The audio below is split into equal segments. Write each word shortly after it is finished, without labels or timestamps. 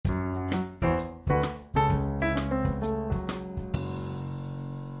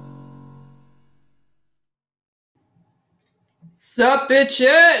Sup,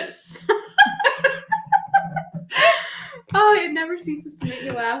 bitches? Oh, it never ceases to make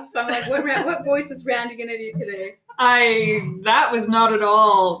me laugh. I'm like, what voice is Randy gonna do today? That was not at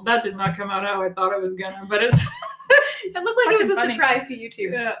all. That did not come out how I thought it was gonna, but it's. It looked like it was a funny. surprise to you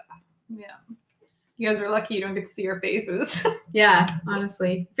too. Yeah. You guys are lucky you don't get to see our faces. Yeah,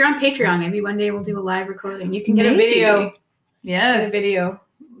 honestly. If you're on Patreon, maybe one day we'll do a live recording. You can get a video. Yes. Get a video,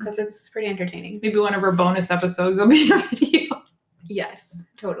 because it's pretty entertaining. Maybe one of our bonus episodes will be a video. Yes,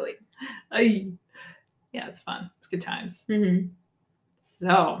 totally. Yeah, it's fun. It's good times. Mm-hmm.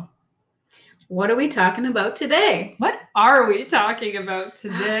 So, what are we talking about today? What are we talking about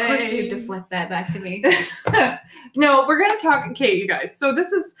today? Of course you deflect that back to me. No, we're going to talk. Okay, you guys. So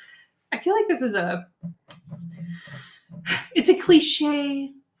I feel like this is it's a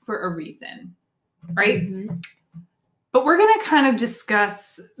cliche for a reason, right? Mm-hmm. But we're going to kind of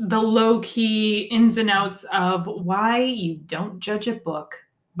discuss the low-key ins and outs of why you don't judge a book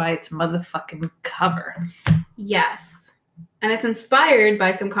by its motherfucking cover. Yes. And it's inspired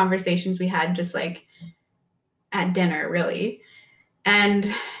by some conversations we had just like at dinner, really. And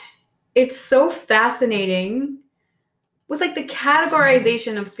it's so fascinating with like the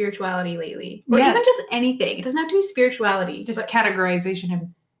categorization of spirituality lately. Or even just anything. It doesn't have to be spirituality. Just categorization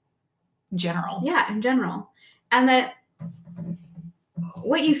in general. Yeah, in general. And that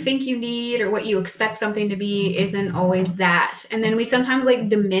what you think you need or what you expect something to be isn't always that. And then we sometimes like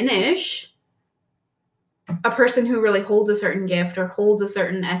diminish a person who really holds a certain gift or holds a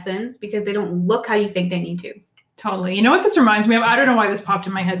certain essence because they don't look how you think they need to. Totally. You know what this reminds me of? I don't know why this popped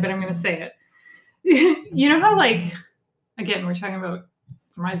in my head, but I'm going to say it. You know how, like, again, we're talking about,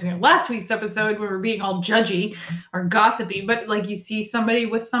 it reminds me of last week's episode where we're being all judgy or gossipy, but like you see somebody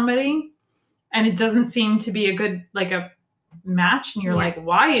with somebody and it doesn't seem to be a good, like a match. And you're like,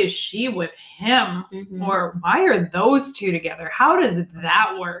 why is she with him? Mm-hmm. Or why are those two together? How does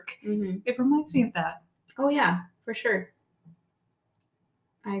that work? Mm-hmm. It reminds me of that. Oh, yeah, for sure.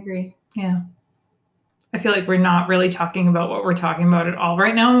 I agree. Yeah. I feel like we're not really talking about what we're talking about at all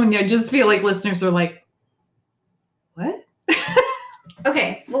right now. And I just feel like listeners are like, what?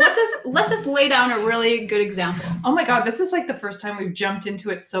 Okay, well, let's just lay down a really good example. Oh my God, this is like the first time we've jumped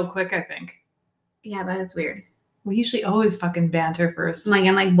into it so quick, I think. Yeah, that is weird. We usually always fucking banter first.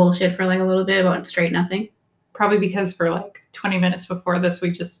 And bullshit for like a little bit about straight nothing. Probably because for like 20 minutes before this,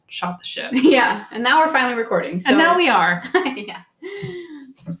 we just shot the shit. Yeah, and now we're finally recording. So. And now we are. Yeah.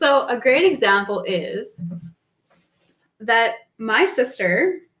 So a great example is that my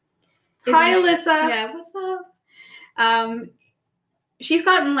sister. Hi, Alyssa. Yeah, what's up? She's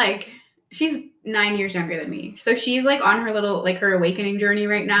gotten she's 9 years younger than me. So she's like on her little, her awakening journey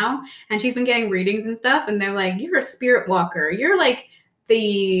right now. And she's been getting readings and stuff. And they're like, you're a spirit walker. You're like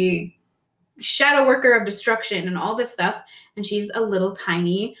the shadow worker of destruction and all this stuff. And she's a little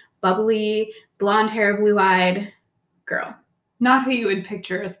tiny, bubbly, blonde hair, blue-eyed girl. Not who you would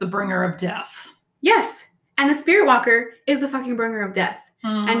picture as the bringer of death. Yes. And the spirit walker is the fucking bringer of death.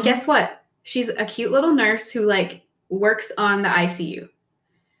 Mm. And guess what? She's a cute little nurse who works on the ICU.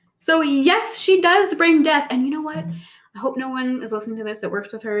 So yes, she does bring death. And you know what? I hope no one is listening to this that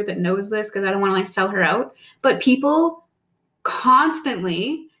works with her that knows this, because I don't want to sell her out. But people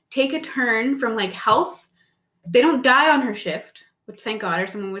constantly take a turn from health. They don't die on her shift, which thank God, or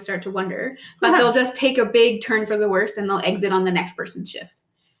someone would start to wonder. But they'll just take a big turn for the worst and they'll exit on the next person's shift.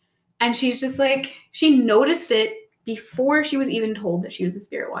 And she's just she noticed it before she was even told that she was a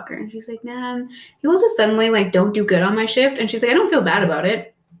spirit walker. And she's like, man, people just suddenly don't do good on my shift. And she's like, I don't feel bad about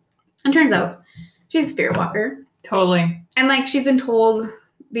it. And turns out she's a spirit walker. Totally. And she's been told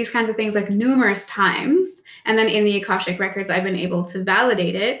these kinds of things numerous times. And then in the Akashic records, I've been able to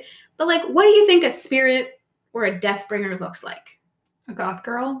validate it. But what do you think a spirit or a death bringer looks like? A goth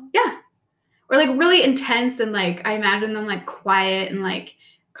girl? Yeah. Or really intense and I imagine them quiet and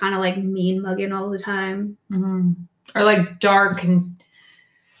kind of mean mugging all the time. Mm-hmm. Or dark and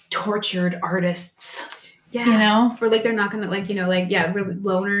tortured artists. Yeah. You know? Or they're not gonna really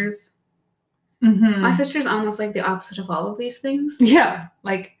loners. Mm-hmm. My sister's almost the opposite of all of these things. Yeah.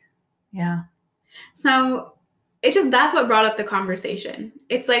 Yeah. So that's what brought up the conversation.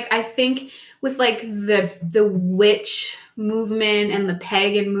 It's I think with the witch movement and the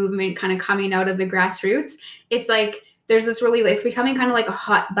pagan movement kind of coming out of the grassroots, it's there's this really, it's becoming kind of a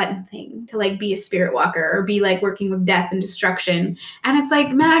hot button thing to be a spirit walker or be working with death and destruction. And it's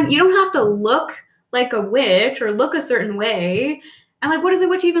man, you don't have to look like a witch or look a certain way. And what does a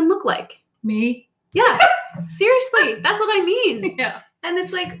witch even look like? Me? Yeah. Seriously. That's what I mean. Yeah. And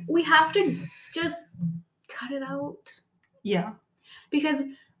it's we have to just cut it out. Yeah. Because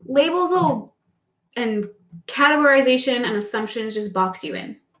labels and categorization and assumptions just box you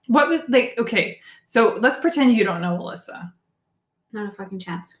in. What was like? Okay, so let's pretend you don't know Alyssa. Not a fucking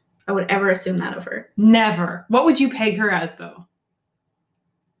chance. I would ever assume that of her. Never. What would you peg her as, though?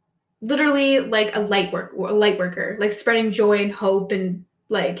 Literally, like a light worker, like spreading joy and hope and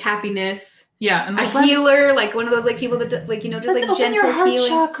like happiness. Yeah, and like a healer, like one of those like people that like just like open gentle your heart healing.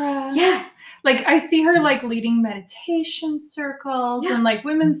 Chakra. Yeah. Like I see her like leading meditation circles and like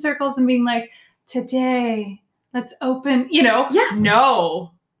women's circles and being like, today, let's open, Yeah.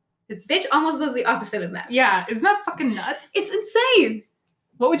 No. Bitch almost does the opposite of that. Yeah. Isn't that fucking nuts? It's insane.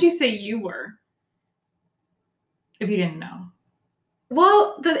 What would you say you were? If you didn't know.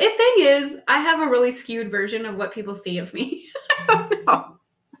 Well, the thing is, I have a really skewed version of what people see of me. I don't know.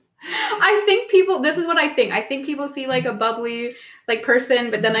 I think this is what I think. I think people see like a bubbly like person,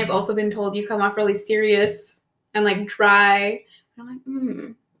 but then I've also been told you come off really serious and like dry. And I'm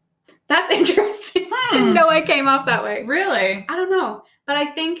like, that's interesting. I didn't know I came off that way. Really? I don't know. But I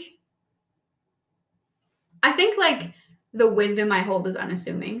think like the wisdom I hold is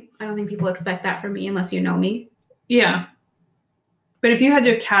unassuming. I don't think people expect that from me unless you know me. Yeah. But if you had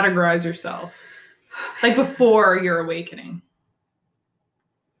to categorize yourself, like before your awakening,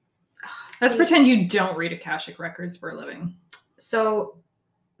 let's pretend you don't read Akashic records for a living. So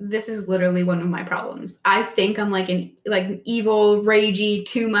this is literally one of my problems. I think I'm like an evil, ragey,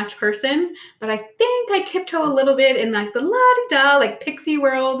 too much person, but I think I tiptoe a little bit in like the la-di-da, like pixie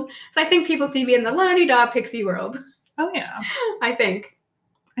world. So I think people see me in the la-di-da pixie world. Oh yeah. I think.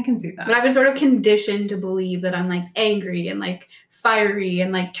 I can see that. But I've been sort of conditioned to believe that I'm like angry and like fiery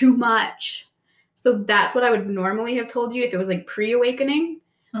and like too much. So that's what I would normally have told you if it was like pre-awakening.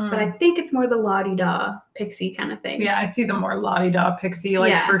 But I think it's more the la-di-da pixie kind of thing. Yeah, I see the more la-di-da pixie,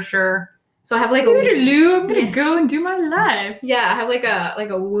 for sure. So I have like I'm gonna go and do my life. Yeah, I have like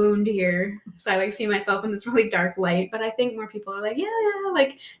a wound here. So I like see myself in this really dark light. But I think more people are like, yeah,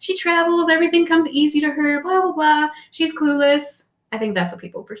 like she travels, everything comes easy to her, blah, blah, blah. She's clueless. I think that's what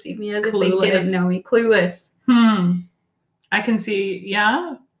people perceive me as if they didn't know me. Clueless. I can see,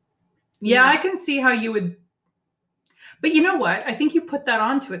 yeah. Yeah, I can see how you would. But you know what? I think you put that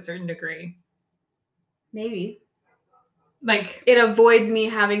on to a certain degree. Maybe. Like it avoids me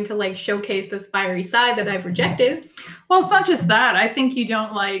having to like showcase this fiery side that I've rejected. Well, it's not just that. I think you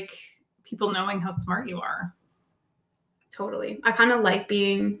don't like people knowing how smart you are. Totally. I kind of like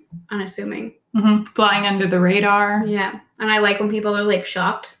being unassuming. Flying under the radar. Yeah. And I like when people are like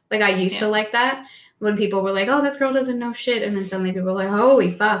shocked. Like I used to like that. When people were like, oh, this girl doesn't know shit. And then suddenly people were like,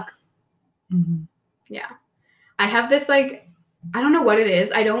 holy fuck. Yeah. I have this like, I don't know what it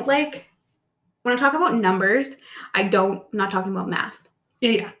is. I don't like, when I talk about numbers, I'm not talking about math.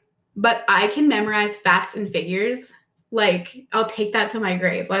 Yeah. But I can memorize facts and figures. Like, I'll take that to my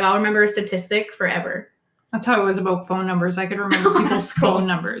grave. Like, I'll remember a statistic forever. That's how it was about phone numbers. I could remember people's phone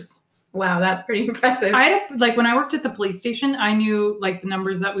numbers. Wow, that's pretty impressive. When I worked at the police station, I knew like the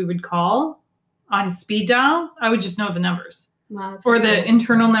numbers that we would call on speed dial. I would just know the numbers. Wow, or the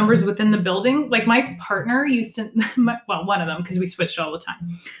internal numbers within the building. Like my partner used to, one of them, because we switched all the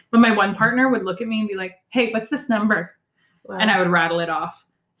time. But my one partner would look at me and be like, hey, what's this number? Wow. And I would rattle it off.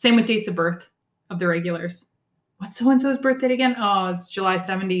 Same with dates of birth of the regulars. What's so-and-so's birth date again? Oh, it's July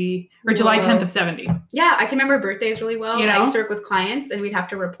 70 or July 10th of 70. Yeah, I can remember birthdays really well. You know? I used to work with clients and we'd have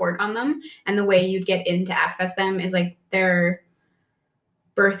to report on them. And the way you'd get in to access them is like their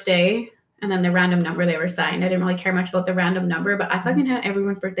birthday and then the random number they were signed. I didn't really care much about the random number, but I fucking had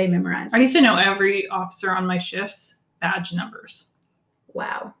everyone's birthday memorized. I used to know every officer on my shifts' badge numbers.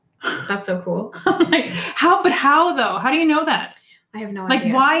 Wow. That's so cool. Like, how though? How do you know that? I have no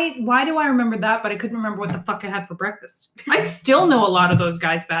idea. Like, why do I remember that, but I couldn't remember what the fuck I had for breakfast? I still know a lot of those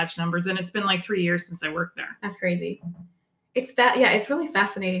guys' badge numbers, and it's been like 3 years since I worked there. That's crazy. It's really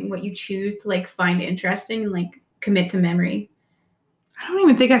fascinating what you choose to like find interesting and like commit to memory. I don't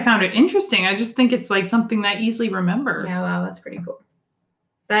even think I found it interesting. I just think it's like something that I easily remember. Yeah, wow, that's pretty cool.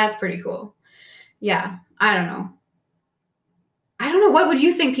 That's pretty cool. Yeah, I don't know. What would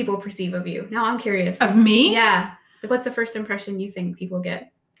you think people perceive of you? Now I'm curious. Of me? Yeah. Like, what's the first impression you think people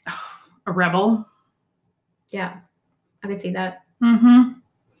get? A rebel. Yeah, I could see that.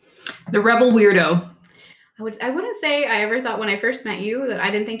 The rebel weirdo. I wouldn't say I ever thought when I first met you that I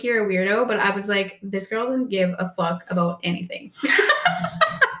didn't think you're a weirdo, but I was like, this girl doesn't give a fuck about anything.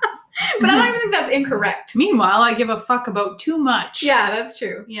 But I don't even think that's incorrect. Meanwhile, I give a fuck about too much. Yeah, that's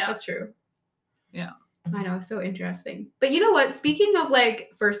true. Yeah. That's true. Yeah. I know, so interesting. But you know what? Speaking of like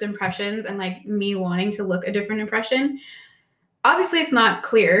first impressions and like me wanting to look a different impression, obviously it's not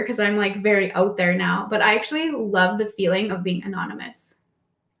clear because I'm like very out there now, but I actually love the feeling of being anonymous.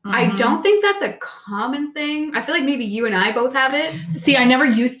 I Mhm. don't think that's a common thing. I feel like maybe you and I both have it. See, I never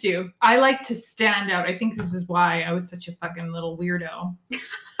used to. I like to stand out. I think this is why I was such a fucking little weirdo.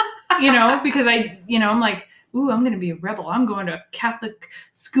 Because I'm like, ooh, I'm going to be a rebel. I'm going to a Catholic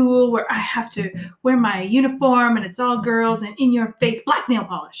school where I have to wear my uniform and it's all girls and in your face black nail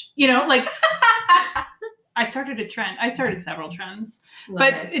polish. Like I started a trend. I started several trends,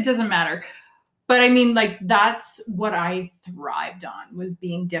 but it doesn't matter. But I mean, like, that's what I thrived on, was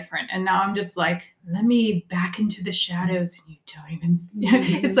being different. And now I'm just like, let me back into the shadows and you don't even see.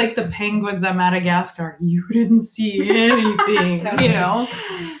 Mhm. It's like the penguins at Madagascar. You didn't see anything, Totally.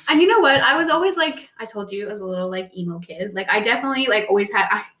 And you know what? I was always like, I told you, as a little like emo kid, like I definitely like always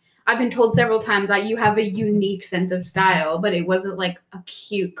had, I've been told several times that you have a unique sense of style, but it wasn't like a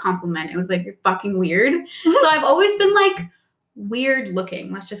cute compliment. It was like, you're fucking weird. So I've always been like weird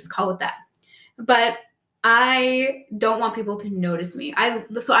looking. Let's just call it that. But I don't want people to notice me.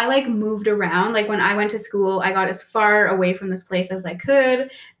 So I like moved around. Like when I went to school, I got as far away from this place as I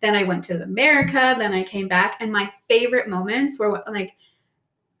could. Then I went to America. Then I came back. And my favorite moments were like,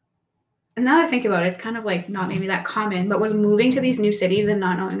 and now that I think about it, it's kind of like not maybe that common, but was moving to these new cities and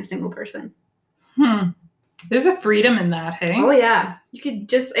not knowing a single person. There's a freedom in that, hey? Oh yeah. You could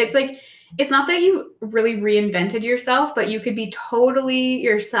just, it's like, it's not that you really reinvented yourself, but you could be totally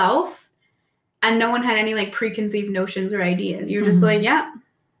yourself. And no one had any like preconceived notions or ideas. You're just like, yeah,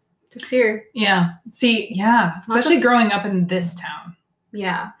 just here. Yeah. See, yeah. Especially growing up in this town.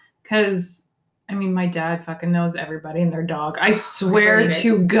 Yeah. Because, I mean, my dad fucking knows everybody and their dog. I swear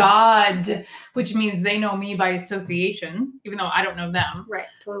to God, which means they know me by association, even though I don't know them. Right,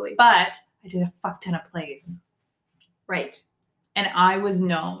 totally. But I did a fuck ton of plays. Right. And I was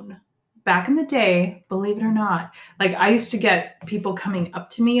known. Back in the day, believe it or not, like I used to get people coming up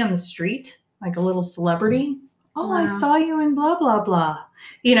to me on the street, like a little celebrity. Oh, wow. I saw you in blah, blah, blah.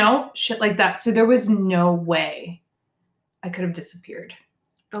 Shit like that. So there was no way I could have disappeared.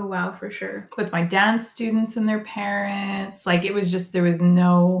 Oh, wow, for sure. With my dance students and their parents. Like it was just, there was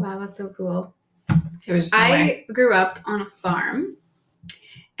no. Wow, that's so cool. It was just no way. I grew up on a farm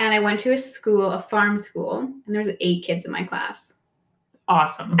and I went to a farm school, and there was 8 kids in my class.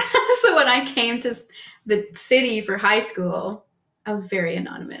 Awesome. So when I came to the city for high school, I was very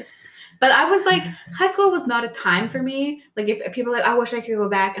anonymous. But I was like, high school was not a time for me. Like if people are like, I wish I could go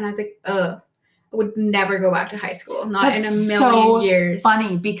back. And I was like, I would never go back to high school. Not in a million years.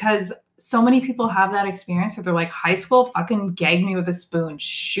 Funny because so many people have that experience where they're like, high school, fucking gag me with a spoon,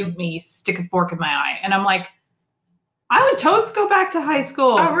 shoot me, stick a fork in my eye. And I'm like, I would totes go back to high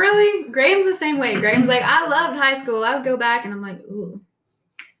school. Oh, really? Graham's the same way. Graham's like, I loved high school. I would go back. And I'm like, ooh.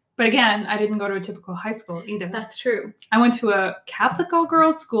 But again, I didn't go to a typical high school either. That's true. I went to a Catholic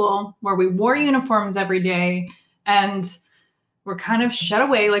all-girls school where we wore uniforms every day and we're kind of shut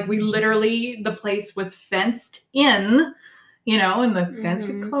away. Like we literally, the place was fenced in, and the fence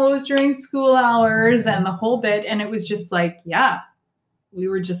would close during school hours and the whole bit. And it was just like, yeah, we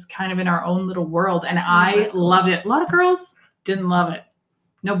were just kind of in our own little world. And I loved it. A lot of girls didn't love it.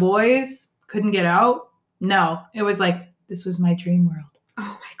 No boys, couldn't get out. No, it was like, this was my dream world. Oh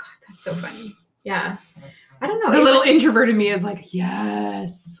my God, that's so funny. Yeah. I don't know. The little introvert in me is like,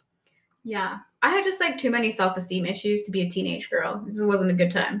 yes. Yeah. I had just like too many self-esteem issues to be a teenage girl. This wasn't a good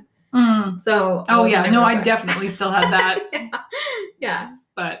time. Mm. So. Oh yeah. No, I definitely still had that. Yeah.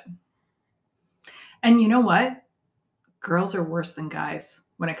 But. And you know what? Girls are worse than guys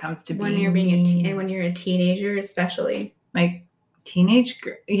when it comes to when you're being when you're a teenager, especially. Like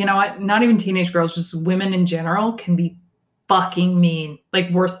you know what? Not even teenage girls, just women in general can be fucking mean,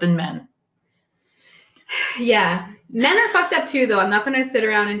 like worse than men. Yeah. Men are fucked up too, though. I'm not going to sit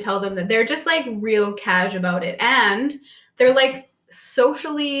around and tell them that. They're just like real cash about it. And they're like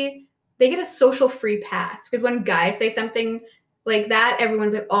they get a social free pass. Because when guys say something like that,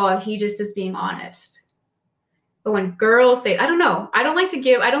 everyone's like, oh, he just is being honest. But when girls say, I don't know. I don't like to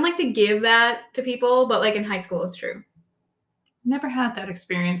give that to people, but like in high school, it's true. Never had that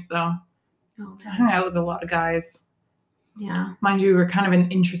experience though. Oh, I hung out with a lot of guys. Yeah. Mind you, we're kind of an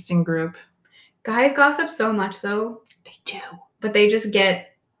interesting group. Guys gossip so much, though. They do. But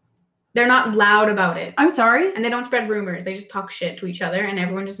they're not loud about it. I'm sorry? And they don't spread rumors. They just talk shit to each other, and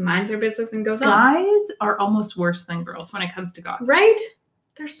everyone just minds their business and goes on. Guys are almost worse than girls when it comes to gossip. Right?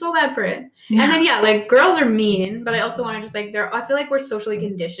 They're so bad for it. Yeah. And then, yeah, like, girls are mean, but I also want to just, like, I feel like we're socially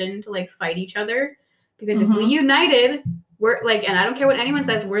conditioned to, like, fight each other. Because if we united, we're, like, and I don't care what anyone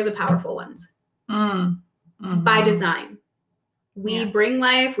says, we're the powerful ones. By design. We bring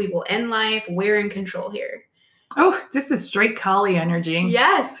life. We will end life. We're in control here. Oh, this is straight Kali energy.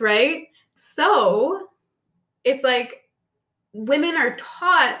 Yes, right? So, it's like, women are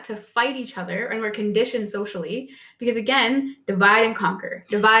taught to fight each other, and we're conditioned socially because, again, divide and conquer,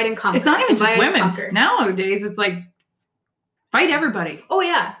 divide and conquer. It's not even just divide and women. conquer. Nowadays, it's like fight everybody. Oh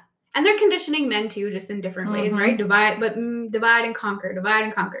yeah, and they're conditioning men too, just in different ways, right? Divide and conquer, divide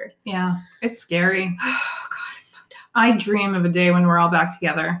and conquer. Yeah, it's scary. Oh God, it's fucked up. I dream of a day when we're all back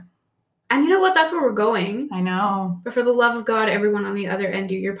together. And you know what? That's where we're going. I know. But for the love of God, everyone on the other end,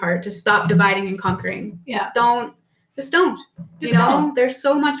 do your part to stop dividing and conquering. Yeah. Just don't. You know, there's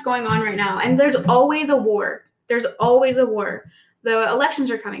so much going on right now. And there's always a war. There's always a war. The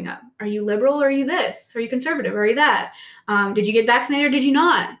elections are coming up. Are you liberal or are you this? Are you conservative or are you that? Did you get vaccinated or did you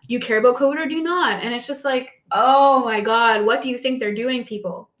not? Do you care about COVID or do you not? And it's just like, oh my God, what do you think they're doing,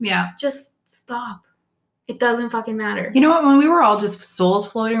 people? Yeah. Just stop. It doesn't fucking matter. You know what? When we were all just souls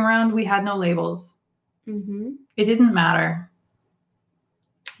floating around, we had no labels. Mm-hmm. It didn't matter.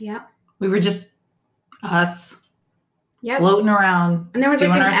 Yeah. We were just us. Yep. Floating around. And there was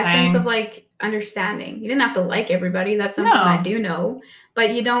like an essence thing. of like understanding. You didn't have to like everybody. That's something I do know.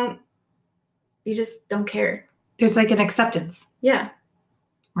 But you just don't care. There's like an acceptance. Yeah.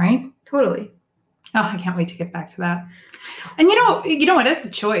 Right? Totally. Oh, I can't wait to get back to that. And you know what? It's a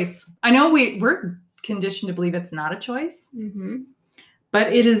choice. I know we're conditioned to believe it's not a choice. Mm-hmm.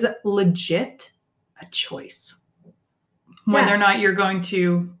 But it is legit a choice. Whether or not you're going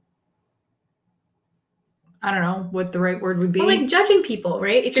to, I don't know what the right word would be. Well, like judging people,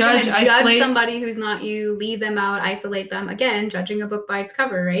 right? If you're going to judge somebody who's not you, leave them out, isolate them. Again, judging a book by its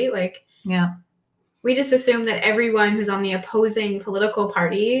cover, right? Like, yeah. We just assume that everyone who's on the opposing political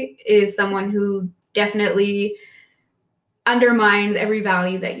party is someone who definitely undermines every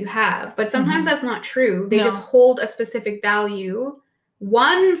value that you have. But sometimes that's not true. They just hold a specific value,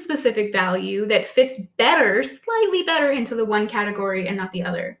 one specific value that fits better, slightly better into the one category and not the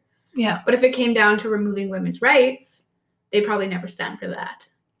other. Yeah. But if it came down to removing women's rights, they'd probably never stand for that.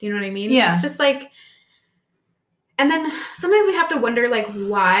 Do you know what I mean? Yeah. It's just like, and then sometimes we have to wonder, like,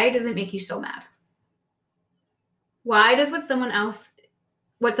 why does it make you so mad? Why does what someone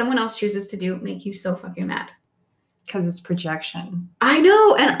else chooses to do make you so fucking mad? Because it's projection. I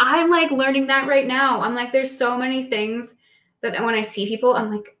know. And I'm like learning that right now. I'm like, there's so many things that when I see people,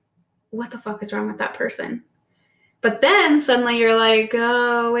 I'm like, what the fuck is wrong with that person? But then suddenly you're like,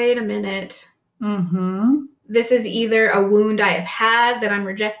 oh, wait a minute. Mm-hmm. This is either a wound I have had that I'm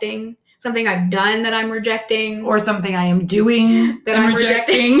rejecting, something I've done that I'm rejecting. Or something I am doing that I'm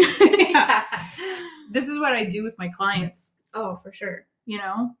rejecting. Yeah. This is what I do with my clients. Oh, for sure. You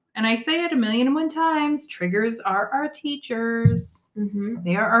know? And I say it 1,000,001 times, triggers are our teachers. Mm-hmm.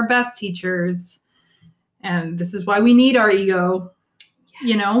 They are our best teachers. And this is why we need our ego. Yes.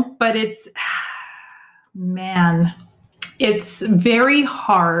 You know? But it's... Man, it's very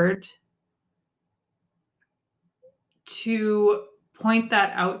hard to point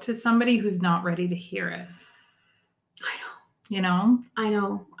that out to somebody who's not ready to hear it. I know. You know? I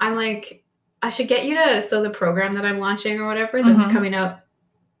know. I'm like, I should get you to, so the program that I'm launching or whatever that's coming up.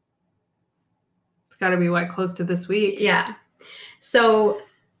 It's got to be close to this week. Yeah. So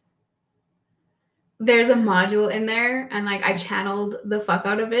there's a module in there and like I channeled the fuck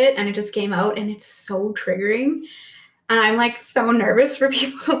out of it and it just came out and it's so triggering. And I'm like so nervous for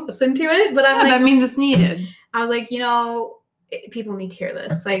people to listen to it. But I'm like, that means it's needed. I was like, people need to hear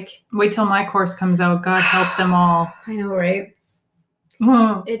this. Like, wait till my course comes out. God help them all. I know, right?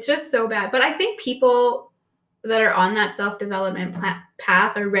 It's just so bad. But I think people that are on that self-development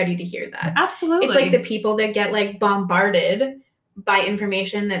path are ready to hear that. Absolutely. It's like the people that get like bombarded by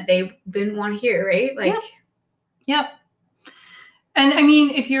information that they didn't want to hear, right? Like, yep. And I mean,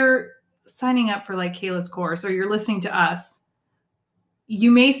 if you're signing up for like Kayla's course or you're listening to us,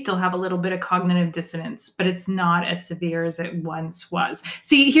 you may still have a little bit of cognitive dissonance, but it's not as severe as it once was.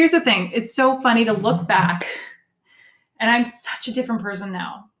 See, here's the thing. It's so funny to look back and I'm such a different person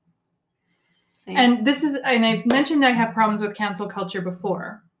now. Same. And I've mentioned I have problems with cancel culture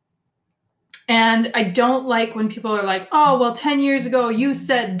before. And I don't like when people are like, oh, well, 10 years ago, you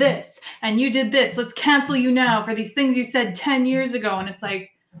said this and you did this. Let's cancel you now for these things you said 10 years ago. And it's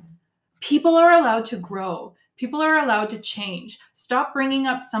like, people are allowed to grow. People are allowed to change. Stop bringing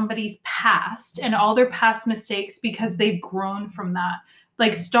up somebody's past and all their past mistakes because they've grown from that.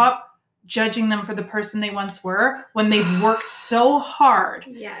 Like, stop judging them for the person they once were when they've worked so hard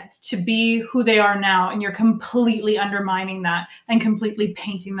to be who they are now. And you're completely undermining that and completely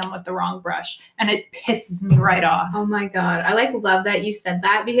painting them with the wrong brush. And it pisses me right off. Oh my God. I love that you said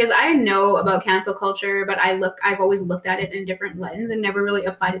that because I know about cancel culture, but I've always looked at it in a different lens and never really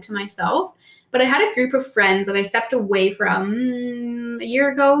applied it to myself. But I had a group of friends that I stepped away from a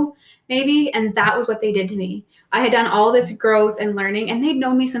year ago, maybe, and that was what they did to me. I had done all this growth and learning, and they'd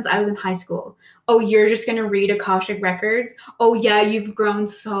known me since I was in high school. Oh, you're just going to read Akashic Records? Oh, yeah, you've grown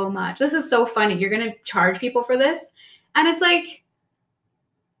so much. This is so funny. You're going to charge people for this? And it's like,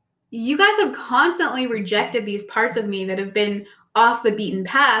 you guys have constantly rejected these parts of me that have been off the beaten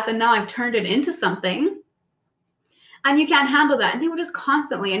path, and now I've turned it into something. And you can't handle that. And they would just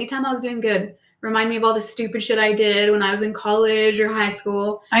constantly, anytime I was doing good, remind me of all the stupid shit I did when I was in college or high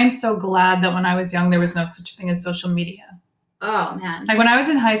school. I'm so glad that when I was young, there was no such thing as social media. Oh, man. Like when I was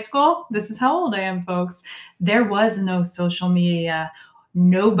in high school, this is how old I am, folks. There was no social media.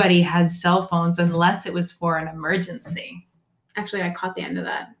 Nobody had cell phones unless it was for an emergency. Actually, I caught the end of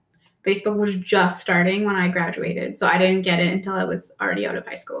that. Facebook was just starting when I graduated, so I didn't get it until I was already out of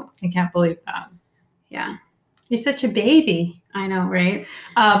high school. I can't believe that. Yeah. You're such a baby. I know, right?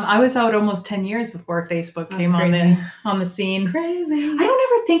 I was out almost 10 years before Facebook came on the scene. Crazy. I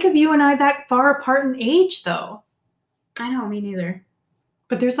don't ever think of you and I that far apart in age, though. I know, me neither.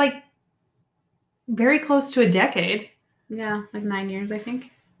 But there's like very close to a decade. Yeah, like 9 years, I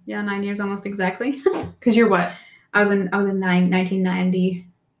think. Yeah, 9 years almost exactly. Because you're what? I was in 1990.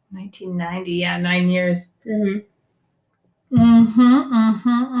 1990, yeah, 9 years. Mm-hmm.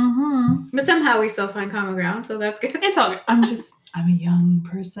 But somehow we still find common ground, so that's good. It's all good. I'm a young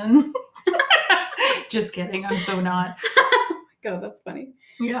person. Just kidding. I'm so not. Oh my God, that's funny.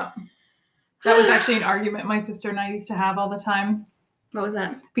 Yeah. That was actually an argument my sister and I used to have all the time. What was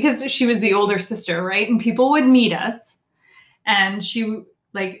that? Because she was the older sister, right? And people would meet us, and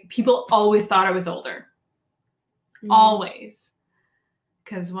people always thought I was older. Always.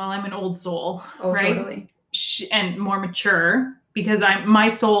 Because, well, I'm an old soul, right? Totally. And more mature, because my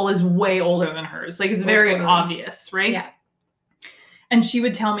soul is way older than hers. Like, it's very obvious, right? Yeah. And she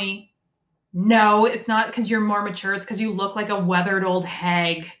would tell me, no, it's not because you're more mature. It's because you look like a weathered old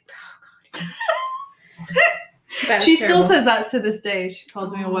hag. Oh, God. She still says that to this day. She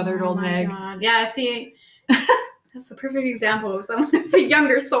calls me a weathered old hag. God. Yeah, see, that's a perfect example of someone who's a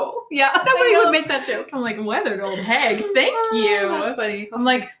younger soul. Yeah. Nobody would make that joke. I'm like, weathered old hag. Thank you. That's funny. I'm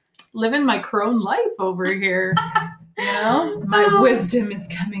like, living my crone life over here. You know? My wisdom is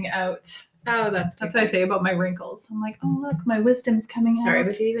coming out. Oh, that's what I say about my wrinkles. I'm like, oh, look, my wisdom's coming out. Sorry,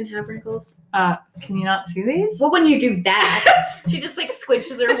 but do you even have wrinkles? Can you not see these? Well, when you do that, she just like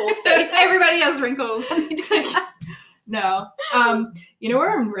squinches her whole face. Everybody has wrinkles when they do that. No. You know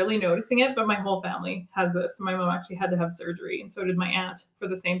where I'm really noticing it? But my whole family has this. My mom actually had to have surgery, and so did my aunt for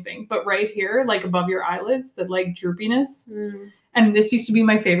the same thing. But right here, like above your eyelids, that like droopiness. And this used to be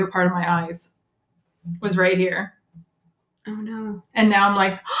my favorite part of my eyes. Was right here. Oh no. And now I'm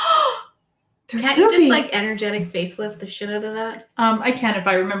like, can't you just like energetic facelift the shit out of that? I can if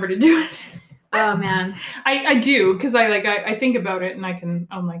I remember to do it. Oh man. I do, because I think about it and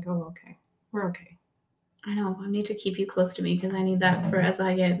I'm like, oh, okay. We're okay. I know. I need to keep you close to me because I need that for as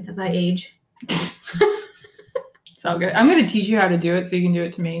I age. It's all good. I'm going to teach you how to do it so you can do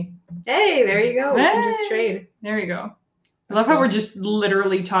it to me. Hey, there you go. We can just trade. There you go. I love how we're just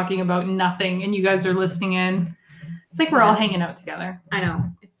literally talking about nothing and you guys are listening in. It's like we're all hanging out together. I know.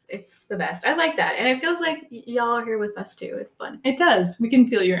 It's the best. I like that. And it feels like y'all are here with us too. It's fun. It does. We can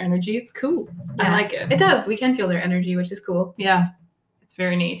feel your energy. It's cool. Yeah, I like it. It does. We can feel their energy, which is cool. Yeah. It's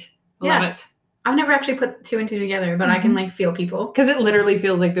very neat. I love it. I've never actually put two and two together, but I can like feel people. Because it literally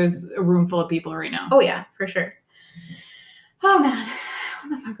feels like there's a room full of people right now. Oh yeah, for sure. Oh man. What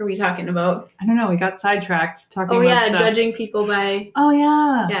the fuck are we talking about? I don't know. We got sidetracked talking about stuff. Judging people by... Oh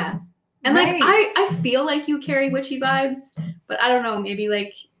yeah. Yeah. And like, I feel like you carry witchy vibes, but I don't know, maybe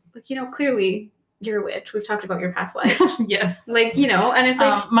like, you know, clearly you're a witch. We've talked about your past lives. Yes. Like, you know, and it's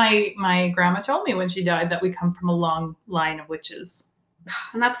like... my grandma told me when she died that we come from a long line of witches.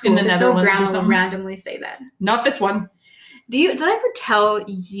 And that's cool. No grandma will randomly say that. Not this one. Did I ever tell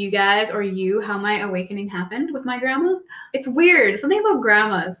you guys or you how my awakening happened with my grandma? It's weird. Something about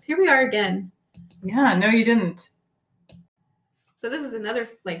grandmas. Here we are again. Yeah, no, you didn't. So this is another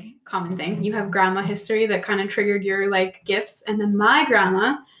like common thing. You have grandma history that kind of triggered your like gifts. And then my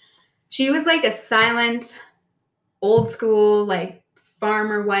grandma, she was like a silent, old school, like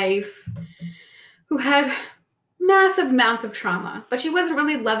farmer wife who had massive amounts of trauma, but she wasn't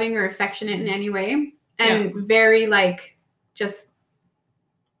really loving or affectionate in any way. And very like just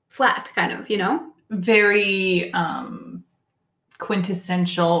flat kind of, you know? Very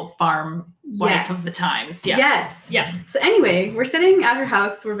quintessential farm wife of the times. Yes. Yeah. So anyway, we're sitting at her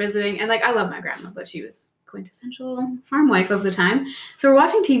house, we're visiting, and like I love my grandma, but she was quintessential farm wife of the time. So we're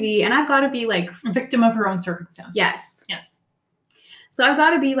watching TV, and I've got to be like a victim of her own circumstances. Yes. So I've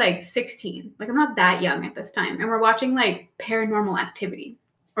got to be like 16. Like I'm not that young at this time. And we're watching like Paranormal Activity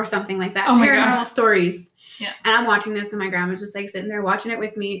or something like that. Oh my Paranormal God. Stories. Yeah. And I'm watching this and my grandma's just like sitting there watching it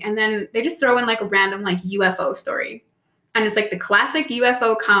with me. And then they just throw in like a random like UFO story. And it's like the classic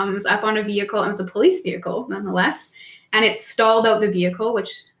UFO comes up on a vehicle, and it's a police vehicle nonetheless. And it stalled out the vehicle, which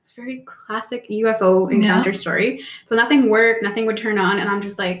is very classic UFO encounter story. So nothing worked, nothing would turn on. And I'm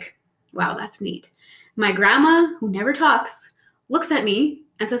just like, wow, that's neat. My grandma, who never talks, looks at me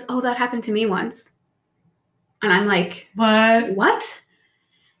and says, oh, that happened to me once. And I'm like, what?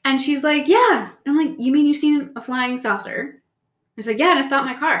 And she's like, yeah. And I'm like, you mean you've seen a flying saucer? And she's like, yeah, and it stopped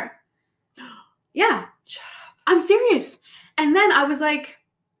my car. Yeah. Shut up. I'm serious. And then I was like,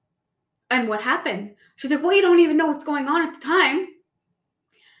 and what happened? She's like, well, you don't even know what's going on at the time.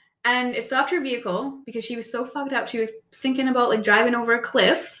 And it stopped her vehicle because she was so fucked up. She was thinking about like driving over a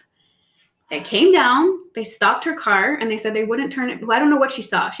cliff. They came down, they stopped her car, and they said they wouldn't turn it. Well, I don't know what she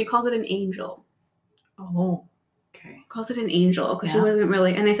saw. She calls it an angel. Oh, okay. Calls it an angel because she Yeah. wasn't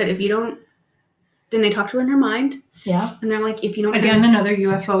really. And they said, if you don't, then they talk to her in her mind. Yeah. And they're like, if you don't. Again, another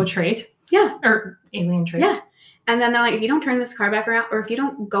UFO trait. Yeah. Or alien trait. Yeah. And then they're like, if you don't turn this car back around, or if you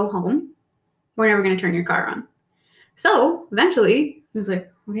don't go home, we're never going to turn your car on. So eventually, she was like,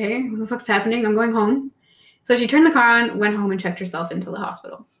 okay, what the fuck's happening? I'm going home. So she turned the car on, went home, and checked herself into the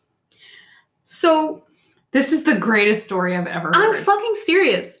hospital. So This is the greatest story I've ever heard. I'm fucking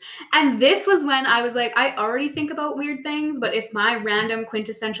serious. And this was when I was like, I already think about weird things, but if my random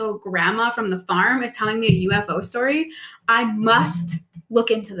quintessential grandma from the farm is telling me a UFO story, I must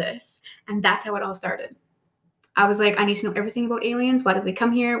look into this. And that's how it all started. I was like, I need to know everything about aliens. Why did they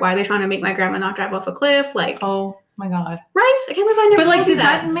come here? Why are they trying to make my grandma not drive off a cliff? Like, Oh my God. right? I can't believe I never But like, told you does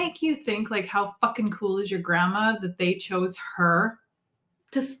that make you think like how fucking cool is your grandma that they chose her?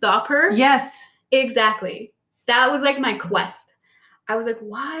 to stop her? Yes. Exactly. That was like my quest. I was like,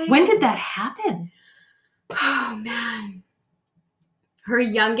 why? When did that happen? Oh, man. Her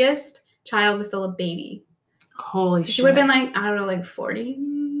youngest child was still a baby. Holy So shit. she would have been like, I don't know, like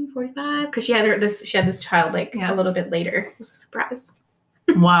 40, 45. Because she had this child like Yeah. a little bit later. It was a surprise.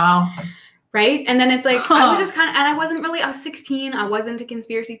 Wow. Right? And then it's like, I was Huh. just kind of, and I was 16. I was into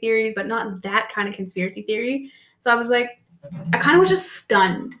conspiracy theories, but not that kind of conspiracy theory. So I was like, I kind of was just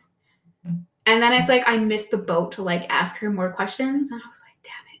stunned. And then it's like, I missed the boat to like ask her more questions. And I was like,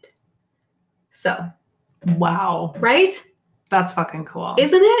 damn it. So, Wow. right? That's fucking cool.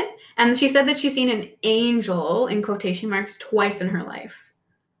 Isn't it? And she said that she's seen an angel, in quotation marks, twice in her life.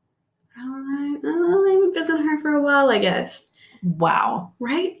 I was like, oh, I haven't visited her for a while, I guess. Wow.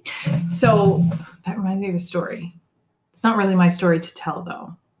 Right? So that reminds me of a story. It's not really my story to tell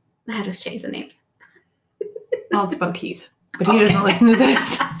though. I just changed the names. Well, it's about Keith, but he doesn't listen to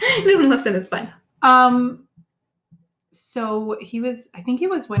this. He doesn't listen, it's fine. So I think it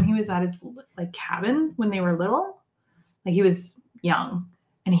was when he was at his like cabin when they were little. Like he was young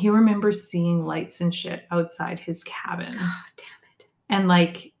and he remembers seeing lights and shit outside his cabin. Oh, damn it. And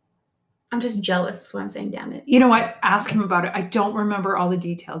like, I'm just jealous. That's why I'm saying damn it. you know what? Ask him about it. I don't remember all the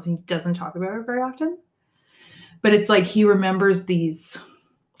details. He doesn't talk about it very often. But it's like he remembers these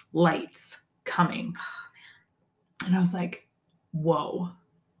lights coming. Oh, man. And I was like, whoa.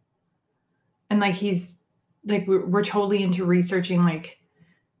 And like he's like we're totally into researching like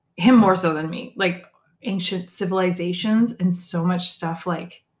him more so than me. Like ancient civilizations and so much stuff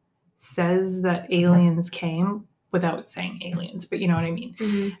like says that aliens came without saying aliens, but you know what I mean?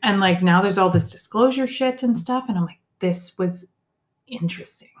 Mm-hmm. And like now there's all this disclosure shit and stuff. And I'm like, this was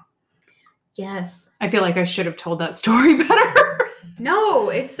interesting. Yes. I feel like I should have told that story better. No,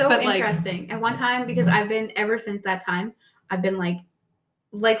 it's so But, like- interesting. And one time, because I've been, ever since that time, I've been like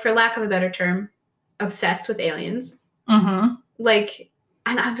for lack of a better term, obsessed with aliens. Mm-hmm. Like,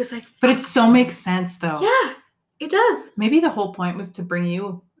 and I'm just like, But it so makes sense though. yeah, it does. Maybe the whole point was to bring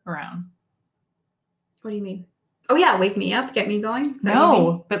you around. What do you mean? Oh yeah, wake me up, get me going. Is that what you mean?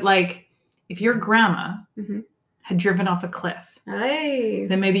 No, but like if your grandma Mhm. had driven off a cliff, Hey.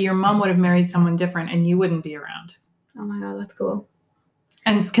 then maybe your mom would have married someone different and you wouldn't be around. Oh my God, that's cool.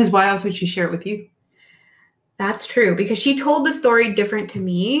 And because why else would she share it with you? That's true, because she told the story different to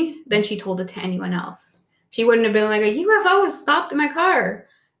me than she told it to anyone else. She wouldn't have been like, a UFO stopped in my car.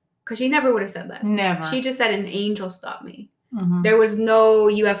 Because she never would have said that. Never. She just said an angel stopped me. Mhm. There was no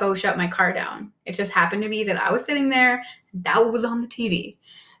UFO shut my car down. It just happened to be that I was sitting there, and that was on the TV.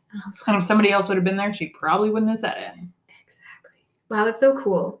 And I was And like, if somebody else would have been there, she probably wouldn't have said it. exactly. Wow, that's so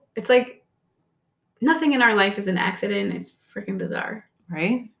cool. It's like nothing in our life is an accident. It's freaking bizarre.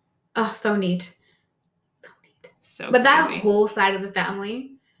 Right? Oh, so neat. So neat. So But that crazy. whole side of the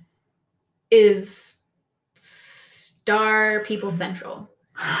family is star people central.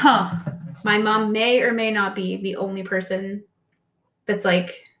 Huh. My mom may or may not be the only person that's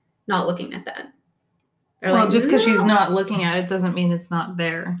like not looking at that. They're Well, like, just because she's "No." not looking at it doesn't mean it's not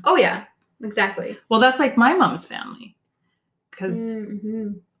there. Oh yeah, exactly. Well, that's like my mom's family. Because,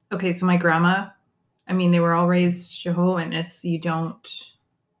 Mm-hmm. okay, so my grandma, I mean, they were all raised Jehovah's Witness. You don't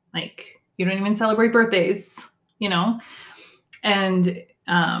even celebrate birthdays, you know? And,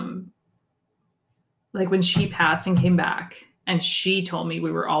 like when she passed and came back, and she told me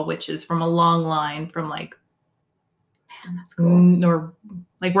we were all witches from a long line from like, Man, that's cool.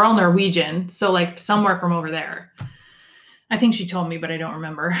 like we're all Norwegian. So like somewhere from over there. I think she told me, but I don't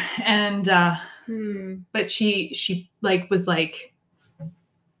remember. And, but she like was like,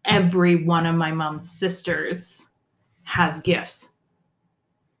 every one of my mom's sisters has gifts.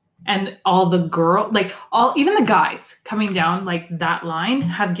 And all the even the guys coming down like that line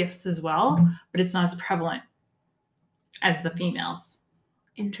have gifts as well, but it's not as prevalent as the females.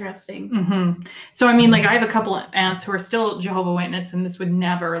 Interesting. Mm-hmm. So, I mean, like I have a couple of aunts who are still Jehovah's Witness, and this would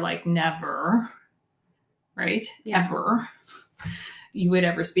never, right? Yeah. Ever you would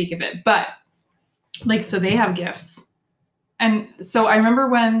ever speak of it. But like, so they have gifts. And so I remember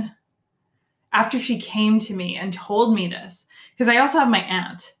after she came to me and told me this, because I also have my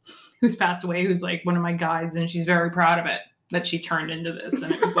aunt who's passed away, who's like one of my guides, and she's very proud of it, that she turned into this.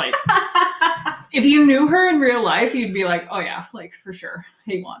 And it was like, if you knew her in real life, you'd be like, oh yeah, like for sure.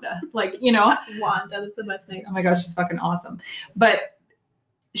 Hey, Wanda. Like, you know. Wanda, that's the best name. Oh my gosh, she's fucking awesome. But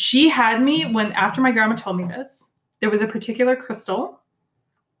she had me, after my grandma told me this, there was a particular crystal,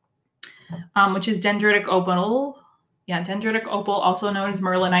 which is dendritic opal. Yeah, dendritic opal, also known as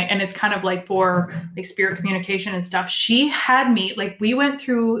merlinite, and it's kind of like for like spirit communication and stuff. She had me, like we went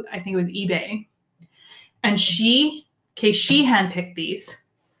through, I think it was eBay, and she handpicked these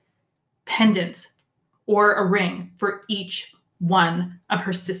pendants or a ring for each one of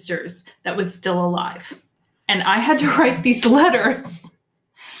her sisters that was still alive. And I had to write these letters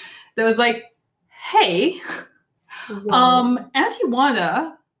that was like, hey, Auntie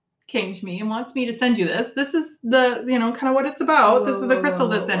Wanda came to me and wants me to send you this. This is the, kind of what it's about. This is the crystal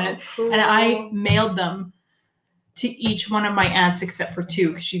that's in it. Cool. And I mailed them to each one of my aunts except for two,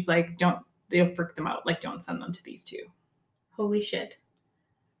 because she's like, they'll freak them out. Like, don't send them to these two. Holy shit.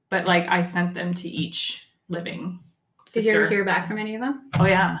 But like, I sent them to each living sister. Did you ever hear back from any of them? Oh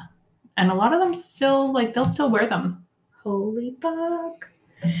yeah. And a lot of them still, like, they'll still wear them. Holy fuck.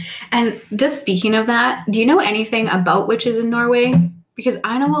 And just speaking of that, do you know anything about witches in Norway? Because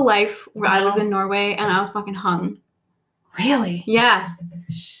I know a life where I was in Norway and I was fucking hung. Really? Yeah.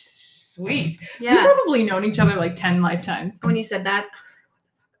 Sweet. Yeah. We've probably known each other like 10 lifetimes. When you said that,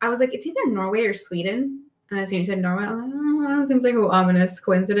 I was like, it's either Norway or Sweden. And as you said Norway, I was like, oh, that seems like an ominous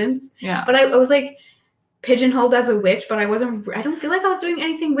coincidence. Yeah. But I was like pigeonholed as a witch, but I don't feel like I was doing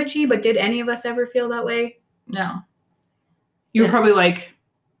anything witchy, but did any of us ever feel that way? No. You were probably like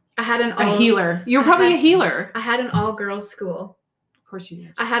I had a healer. You were probably a healer. I had an all-girls school. Of course you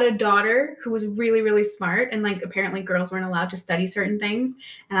did. I had a daughter who was really, really smart, and like apparently girls weren't allowed to study certain things.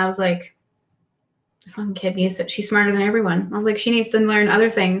 And I was like, this one kid she's smarter than everyone. I was like, she needs to learn other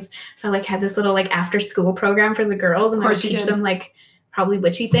things. So I like had this little like after school program for the girls, and I would teach them like probably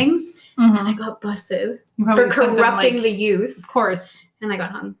witchy things. Mm-hmm. And I got busted for corrupting the youth. Of course. And I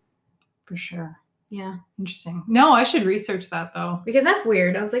got hung. For sure. Yeah. Interesting. No, I should research that though. Because that's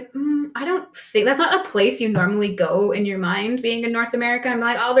weird. I was like, I don't think that's not a place you normally go in your mind being in North America. I'm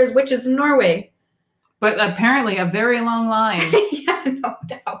like, oh, there's witches in Norway. But apparently a very long line. Yeah, no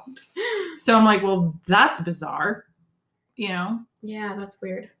doubt. So I'm like, well, that's bizarre. You know? Yeah, that's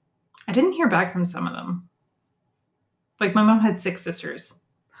weird. I didn't hear back from some of them. Like my mom had 6 sisters.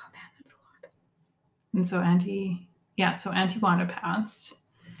 Oh man, that's a lot. And so Auntie Wanda passed.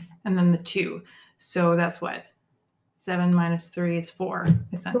 And then the 2. So that's what? 7 minus 3 is 4.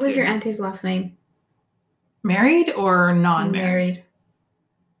 What was your auntie's last name? Married or non-married? Married.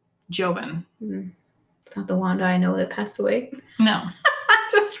 Jobin. It's not the Wanda I know that passed away. No.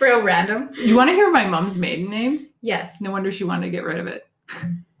 Just real random. You want to hear my mom's maiden name? Yes. No wonder she wanted to get rid of it.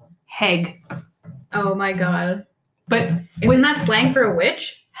 Heg. Oh my god. But isn't that slang for a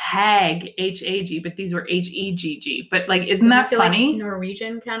witch? Hag, H-A-G, but these were H-E-G-G. But like, isn't that funny? Like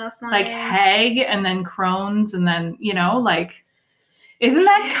Norwegian kind of slang. Like hag and then crones and then, like, isn't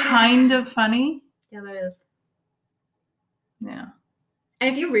that kind of funny? Yeah, that is. Yeah.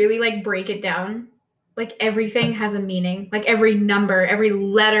 And if you really like break it down, like everything has a meaning, like every number, every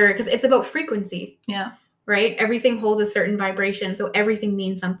letter, because it's about frequency. Yeah. Right? Everything holds a certain vibration. So everything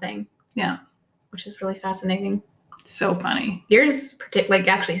means something. Yeah. Which is really fascinating. So funny. Yours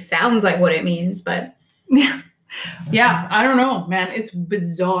actually sounds like what it means, but yeah. Yeah, I don't know, man. It's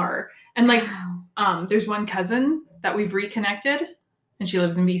bizarre. And like, Wow. there's one cousin that we've reconnected, and she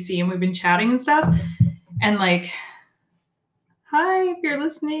lives in BC, and we've been chatting and stuff. And like, hi, if you're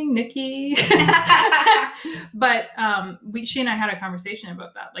listening, Nikki. But she and I had a conversation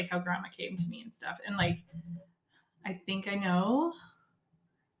about that, like how grandma came to me and stuff. And like, I think I know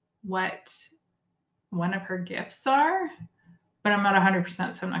what one of her gifts are, but I'm not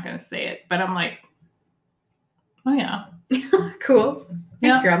 100%, so I'm not going to say it. But I'm like, oh yeah. Cool. Thanks,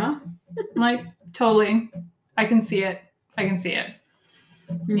 Yeah. Grandma. I'm like, totally. I can see it.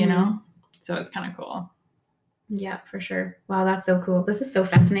 You know? So it's kind of cool. Yeah, for sure. Wow, that's so cool. This is so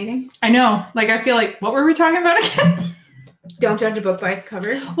fascinating. I know. Like, I feel like, what were we talking about again? Don't judge a book by its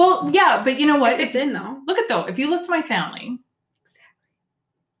cover. Well, yeah, but you know what? It fits in, though. Look at though. If you look to my family,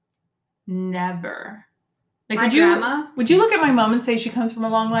 never. Like, My grandma? Would you look at my mom and say she comes from a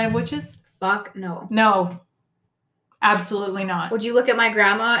long line of witches? Fuck no. No. Absolutely not. Would you look at my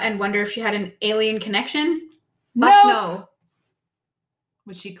grandma and wonder if she had an alien connection? No. Fuck no.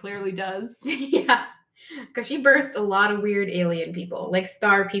 Which she clearly does. Yeah. Because she birthed a lot of weird alien people, like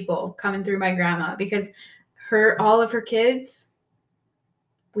star people coming through my grandma, because all of her kids,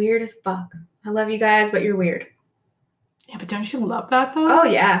 weird as fuck. I love you guys, but you're weird. Yeah, but don't you love that though? Oh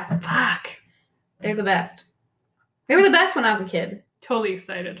yeah. Fuck. They're the best. They were the best when I was a kid. Totally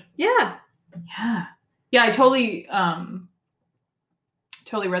excited. Yeah. Yeah. Yeah, I totally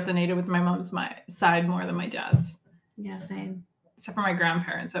resonated with my mom's side more than my dad's. Yeah, same. Except for my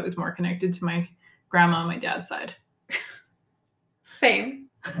grandparents. I was more connected to my grandma on my dad's side. Same.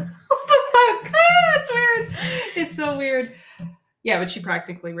 What the fuck? That's weird. It's so weird. Yeah, but she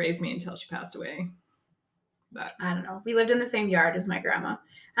practically raised me until she passed away. But I don't know. We lived in the same yard as my grandma.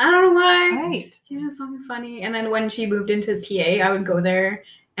 I don't know why. that's right. She was fucking funny. And then when she moved into PA, I would go there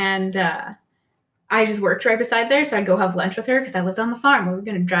and I just worked right beside there. So I'd go have lunch with her because I lived on the farm. We were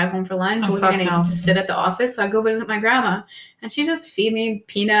going to drive home for lunch. I wasn't going to just sit at the office. So I'd go visit my grandma. And she just feed me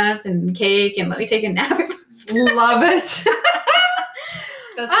peanuts and cake and let me take a nap. Love it.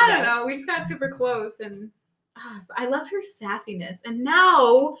 I don't know. We just got super close. And I loved her sassiness. And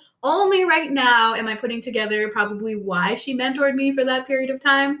now, only right now, am I putting together probably why she mentored me for that period of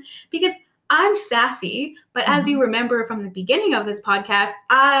time. Because I'm sassy, but as you remember from the beginning of this podcast,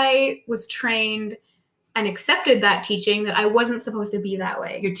 I was trained and accepted that teaching that I wasn't supposed to be that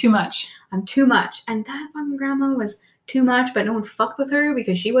way. You're too much. I'm too much. And that fucking grandma was too much, but no one fucked with her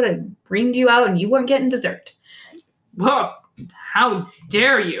because she would have ringed you out and you weren't getting dessert. Whoa. How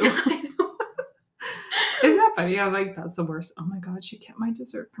dare you? Isn't that funny? I was like, that's the worst. Oh my God, she kept my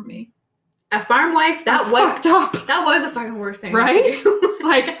dessert for me. A farm wife, that was fucked up. That was the fucking worst thing. Right?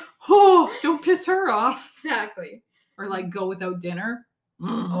 Like, oh, don't piss her off. Exactly. Or like go without dinner.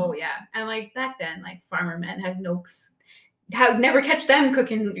 Oh yeah. And like back then, like farmer men had never catch them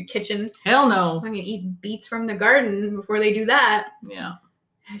cooking in the kitchen. Hell no. I'm gonna eat beets from the garden before they do that. Yeah.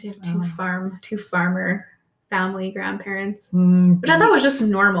 I have two farmer family grandparents. Which I thought was just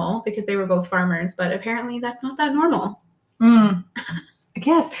normal because they were both farmers, but apparently that's not that normal. I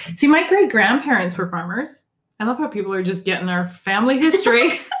guess. See, my great grandparents were farmers. I love how people are just getting our family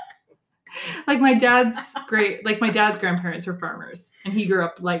history. Like my dad's grandparents were farmers, and he grew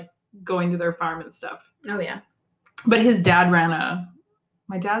up like going to their farm and stuff. Oh yeah. But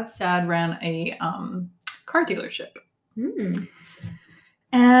my dad's dad ran a car dealership.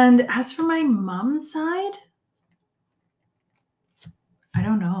 And as for my mom's side, I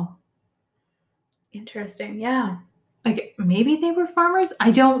don't know. Interesting. Yeah. Like maybe they were farmers.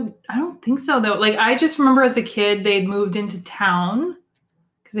 I don't think so though. Like I just remember as a kid they'd moved into town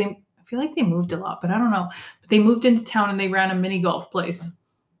because I feel like they moved a lot, but I don't know. But they moved into town and they ran a mini golf place.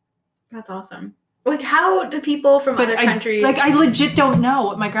 That's awesome. Like how do people from other countries? Like I legit don't know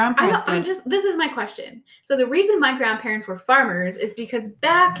what my grandparents did. This is my question. So the reason my grandparents were farmers is because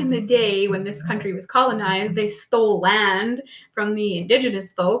back in the day when this country was colonized, they stole land from the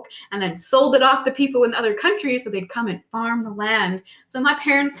indigenous folk and then sold it off to people in other countries so they'd come and farm the land. So my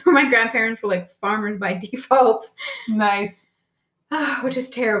grandparents were like farmers by default. Nice. Which is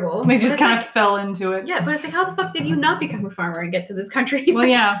terrible. They just kind of fell into it. Yeah, but it's like, how the fuck did you not become a farmer and get to this country? Well,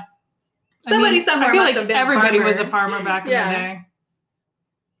 yeah. Somebody somewhere I feel must like have been everybody a farmer. was a farmer back in the day.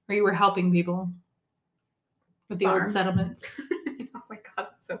 Or you were helping people with the old settlements. Oh my God,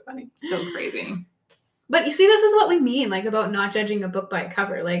 that's so funny. So crazy. But you see, this is what we mean, like about not judging a book by a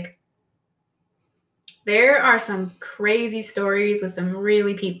cover. Like, there are some crazy stories with some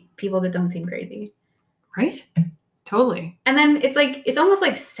really people that don't seem crazy. Right? Totally. And then it's like, it's almost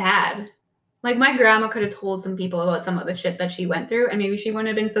like sad. Like my grandma could have told some people about some of the shit that she went through and maybe she wouldn't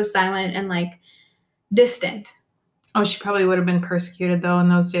have been so silent and like distant. Oh, she probably would have been persecuted though in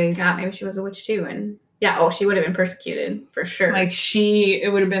those days. Yeah, maybe she was a witch too, and she would have been persecuted for sure. Like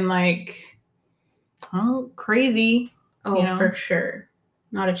it would have been like, oh, crazy. Oh, for sure.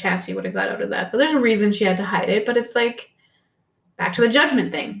 Not a chance she would have got out of that. So there's a reason she had to hide it, but it's like back to the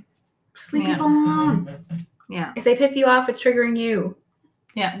judgment thing. Just leave people alone. Yeah. If they piss you off, it's triggering you.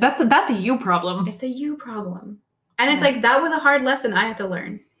 Yeah, that's a you problem. It's a you problem. And it's like, that was a hard lesson I had to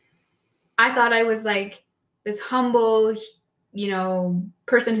learn. I thought I was like this humble,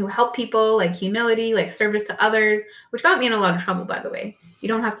 person who helped people, like humility, like service to others, which got me in a lot of trouble, by the way. You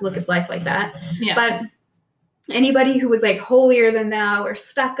don't have to look at life like that. Yeah. But anybody who was like holier than thou or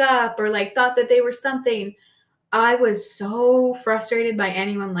stuck up or like thought that they were something, I was so frustrated by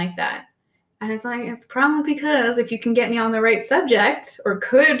anyone like that. And it's like, it's probably because if you can get me on the right subject, or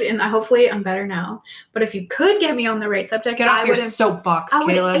could, and hopefully I'm better now, but if you could get me on the right subject, get off your soapbox,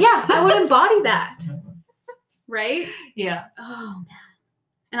 Kayla. I would embody that. Right? Yeah. Oh, man.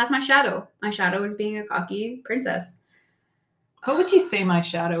 And that's my shadow. My shadow is being a cocky princess. What would you say my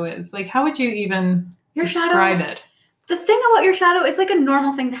shadow is? Like, how would you even describe it? The thing about your shadow, it's like a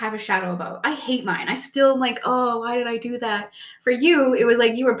normal thing to have a shadow about. I hate mine. I still like, oh, why did I do that? For you, it was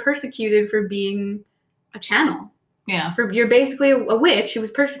like you were persecuted for being a channel. Yeah. You're basically a witch who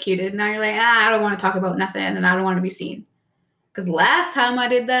was persecuted. Now you're like, I don't want to talk about nothing and I don't want to be seen. Because last time I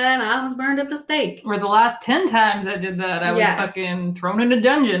did that, I was burned at the stake. Or the last 10 times I did that, I was fucking thrown in a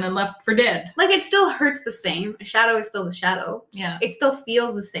dungeon and left for dead. Like, it still hurts the same. A shadow is still the shadow. Yeah. It still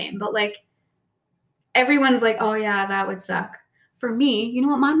feels the same. But, like, everyone's like, oh, yeah, that would suck. For me, you know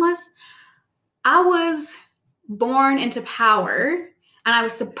what mine was? I was born into power, and I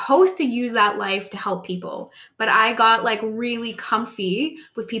was supposed to use that life to help people. But I got, like, really comfy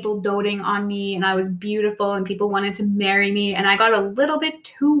with people doting on me, and I was beautiful, and people wanted to marry me. And I got a little bit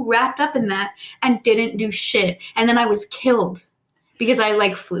too wrapped up in that and didn't do shit. And then I was killed because I,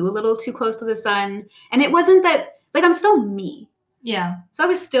 like, flew a little too close to the sun. And it wasn't that, like, I'm still me. Yeah. So I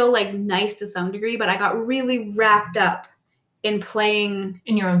was still, like, nice to some degree, but I got really wrapped up in playing.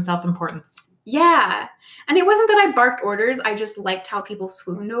 In your own self-importance. Yeah. And it wasn't that I barked orders. I just liked how people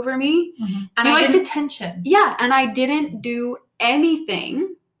swooned over me. Mm-hmm. And I liked attention. Yeah. And I didn't do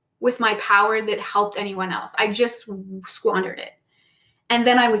anything with my power that helped anyone else. I just squandered it. And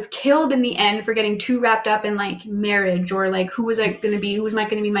then I was killed in the end for getting too wrapped up in, like, marriage or, like, who was I going to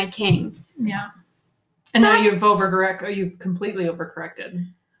be my king? Yeah. And now you've completely overcorrected.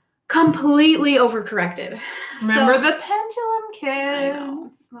 Completely overcorrected. Remember the pendulum,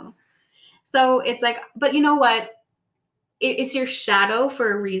 kids. So it's like, but you know what? It's your shadow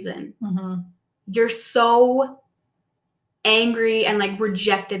for a reason. Mm-hmm. You're so angry and, like,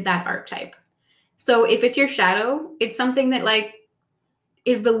 rejected that archetype. So if it's your shadow, it's something that, like,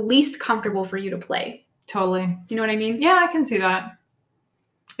 is the least comfortable for you to play. Totally. You know what I mean? Yeah, I can see that.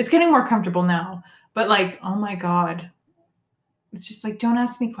 It's getting more comfortable now. But, like, oh my God. It's just like, don't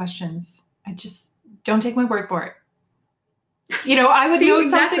ask me questions. Don't take my word for it. I would know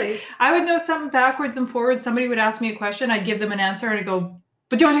something. I would know something backwards and forwards. Somebody would ask me a question. I'd give them an answer and I'd go,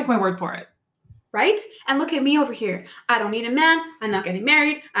 but don't take my word for it. Right? And look at me over here. I don't need a man. I'm not getting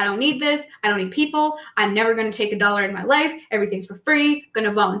married. I don't need this. I don't need people. I'm never going to take $1 in my life. Everything's for free. Going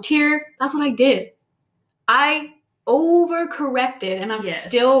to volunteer. That's what I did. I overcorrected, and I'm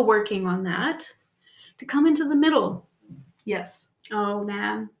still working on that to come into the middle. Yes. Oh,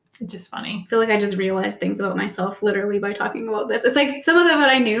 man. It's just funny. I feel like I just realized things about myself literally by talking about this. It's like some of them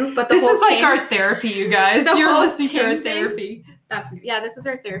I knew, but this is like our therapy, you guys. You're listening to our therapy. This is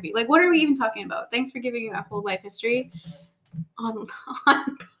our therapy. Like, what are we even talking about? Thanks for giving a whole life history on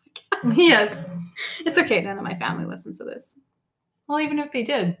podcast. Yes. It's okay. None of my family listens to this. Well, even if they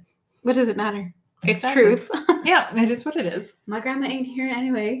did. What does it matter? It's exactly. Truth. Yeah, it is what it is. My grandma ain't here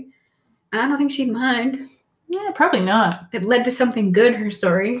anyway. And I don't think she'd mind. Yeah, probably not. It led to something good, her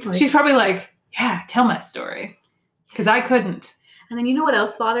story. Like, she's probably like, yeah, tell my story. Because I couldn't. And then you know what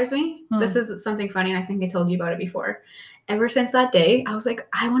else bothers me? This is something funny, and I think I told you about it before. Ever since that day, I was like,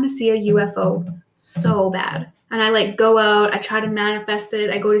 I want to see a UFO so bad. And I, like, go out, I try to manifest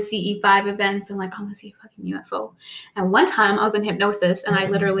it. I go to CE5 events. I'm like, I want to see a fucking UFO. And one time I was in hypnosis and I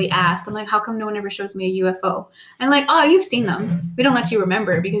literally asked, I'm like, how come no one ever shows me a UFO? And like, oh, you've seen them. We don't let you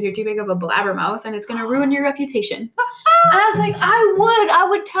remember because you're too big of a blabbermouth and it's going to ruin your reputation. And I was like, I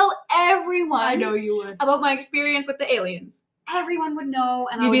would tell everyone. I know you would. About my experience with the aliens. Everyone would know.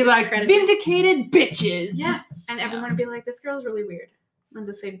 And you'd be like, vindicated bitches. Yeah. And everyone would be like, this girl's really weird. And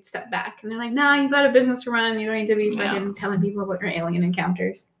just say, step back. And they're like, nah, you got a business to run. You don't need to be fucking telling people about your alien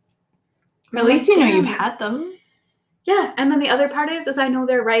encounters. At least you know you've had them. Yeah, and then the other part is I know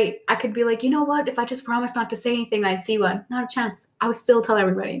they're right. I could be like, you know what? If I just promised not to say anything, I'd see one. Not a chance. I would still tell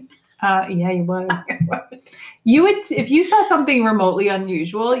everybody. Yeah, you would. You would, if you saw something remotely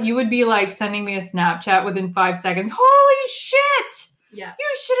unusual, you would be like sending me a Snapchat within 5 seconds. Holy shit! Yeah.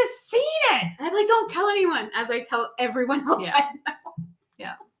 You should have seen it. And I'm like, don't tell anyone, as I tell everyone else Yeah. I know.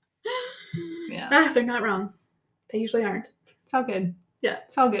 Yeah. Yeah. They're not wrong. They usually aren't. It's all good. Yeah.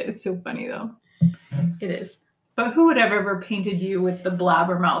 It's all good. It's so funny though. It is. But who would have ever painted you with the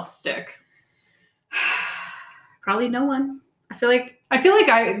blabbermouth stick? Probably no one. I feel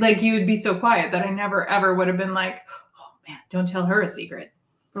like you would be so quiet that I never ever would have been like, oh man, don't tell her a secret.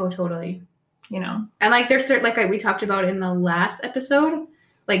 oh, totally. You know? And like there's certain, like we talked about in the last episode,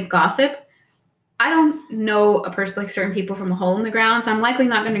 like gossip. I don't know a person, like certain people from a hole in the ground, so I'm likely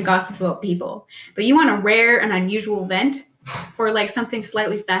not going to gossip about people. But you want a rare and unusual event or like something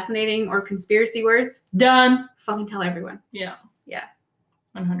slightly fascinating or conspiracy worth? Done. Fucking tell everyone. Yeah. Yeah.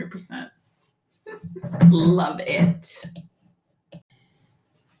 100%. Love it.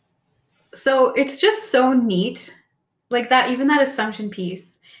 So it's just so neat. Like that, even that assumption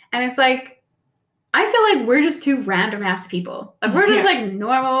piece. And it's like, I feel like we're just two random ass people. Like we're just like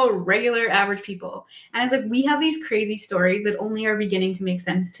normal, regular, average people. And it's like we have these crazy stories that only are beginning to make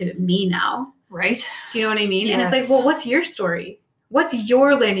sense to me now. Right? Do you know what I mean? Yes. And it's like, well, what's your story? What's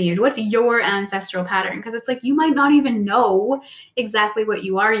your lineage? What's your ancestral pattern? Because it's like you might not even know exactly what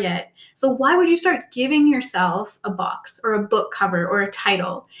you are yet. So why would you start giving yourself a box or a book cover or a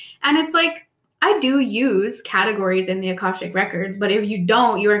title? And it's like, I do use categories in the Akashic records, but if you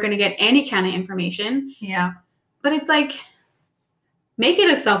don't, you aren't going to get any kind of information. Yeah. But it's like, make it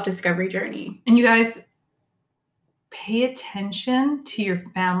a self-discovery journey. And you guys, pay attention to your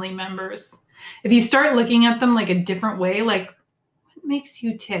family members. If you start looking at them like a different way, like what makes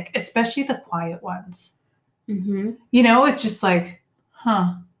you tick, especially the quiet ones. Mm-hmm. You know, it's just like,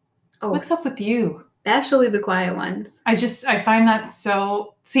 huh, Oh, what's up with you? especially the quiet ones. I find that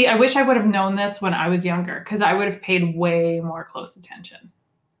so, see, I wish I would have known this when I was younger because I would have paid way more close attention.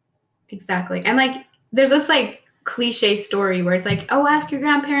 Exactly. And like, there's this like cliche story where it's like, oh, ask your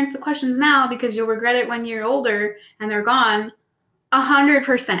grandparents the questions now because you'll regret it when you're older and they're gone.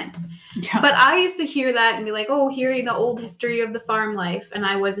 100%. Yeah. But I used to hear that and be like, oh, hearing the old history of the farm life. And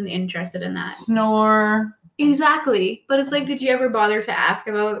I wasn't interested in that. Snore. Exactly. But it's like, did you ever bother to ask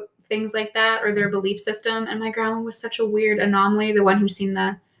about things like that or their belief system? And my grandma was such a weird anomaly, the one who's seen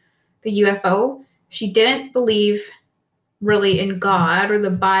the UFO. She didn't believe really in God or the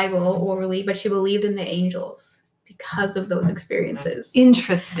Bible orally, but she believed in the angels because of those experiences.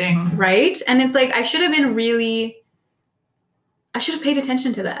 Interesting. Right? And it's like, I should have paid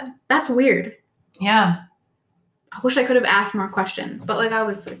attention to that. That's weird. Yeah. I wish I could have asked more questions, but like I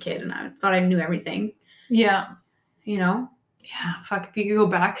was a kid and I thought I knew everything. Yeah. You know? Yeah. Fuck, if you could go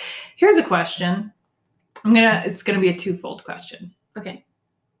back. Here's a question. It's gonna be a twofold question. Okay.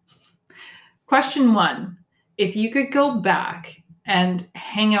 Question 1. If you could go back and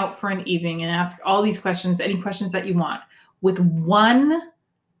hang out for an evening and ask all these questions, any questions that you want, with one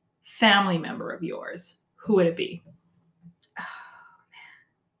family member of yours, who would it be? Oh,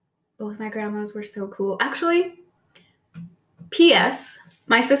 man. Both my grandmas were so cool. Actually, P.S.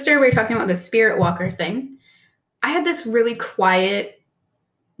 My sister, we were talking about the spirit walker thing. I had this really quiet,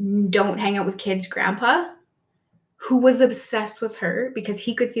 don't hang out with kids grandpa who was obsessed with her because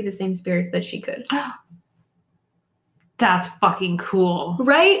he could see the same spirits that she could. That's fucking cool.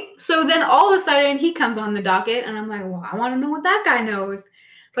 Right? So then all of a sudden he comes on the docket and I'm like, well, I want to know what that guy knows.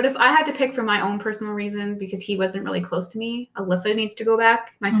 But if I had to pick for my own personal reasons because he wasn't really close to me, Alyssa needs to go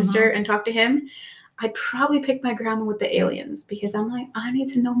back, my sister, and talk to him. I'd probably pick my grandma with the aliens because I'm like, I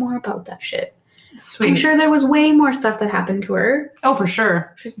need to know more about that shit. Sweet. I'm sure there was way more stuff that happened to her. Oh, for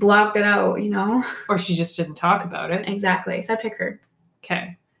sure. She's blocked it out, you know? Or she just didn't talk about it. Exactly. So I'd pick her.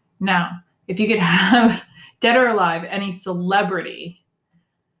 Okay. Now, if you could have, dead or alive, any celebrity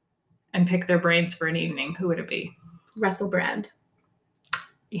and pick their brains for an evening, who would it be? Russell Brand.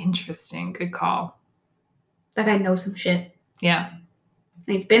 Interesting. Good call. That guy knows some shit. Yeah.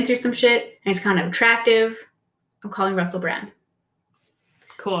 And he's been through some shit, and he's kind of attractive. I'm calling Russell Brand.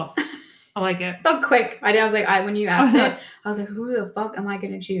 Cool. I like it. That was quick. I was like, when you asked it, I was like, who the fuck am I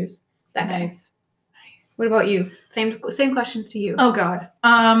going to choose? That guy. Nice. What about you? Same questions to you. Oh, God.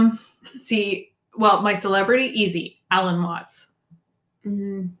 See, well, my celebrity, easy. Alan Watts.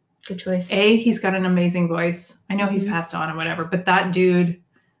 Good choice. He's got an amazing voice. I know he's passed on and whatever, but that dude,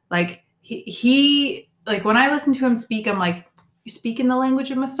 like, he like, when I listen to him speak, I'm like, you're speaking the language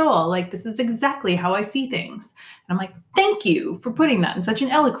of my soul. Like, this is exactly how I see things. And I'm like, thank you for putting that in such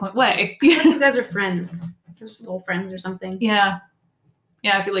an eloquent way. You guys are friends. soul friends or something. Yeah.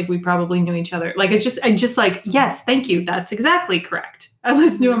 Yeah, I feel like we probably knew each other. Like, I just like, yes, thank you. That's exactly correct. I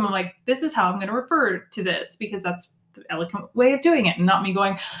just knew him. I'm like, this is how I'm going to refer to this because that's the eloquent way of doing it, and not me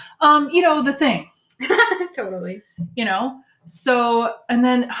going, the thing. Totally. So, and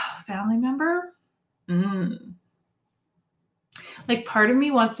then family member. Like, part of me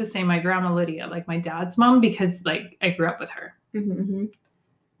wants to say my grandma Lydia, like my dad's mom, because like I grew up with her. Mm-hmm.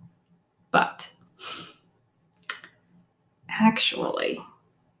 But actually,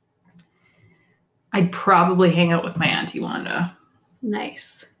 I'd probably hang out with my Auntie Wanda.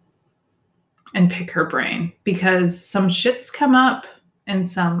 Nice. And pick her brain, because some shit's come up and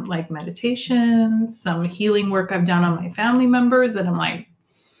some like meditation, some healing work I've done on my family members. And I'm like,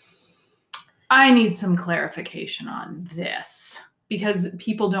 I need some clarification on this, because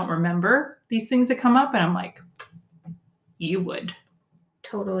people don't remember these things that come up. And I'm like, you would.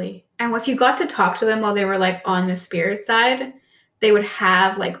 Totally. And if you got to talk to them while they were like on the spirit side, they would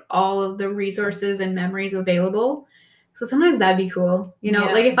have like all of the resources and memories available. So sometimes that'd be cool.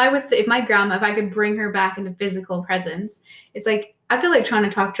 Like if I could bring her back into physical presence, it's like, I feel like trying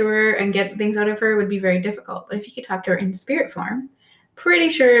to talk to her and get things out of her would be very difficult. But if you could talk to her in spirit form, pretty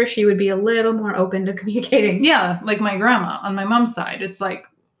sure she would be a little more open to communicating. Yeah. Like my grandma on my mom's side, it's like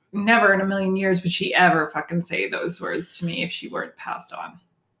never in a million years would she ever fucking say those words to me if she weren't passed on.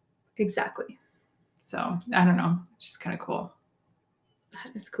 Exactly. So I don't know. It's just kind of cool.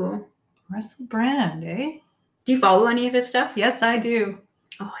 That is cool. Russell Brand, eh? Do you follow any of his stuff? Yes, I do.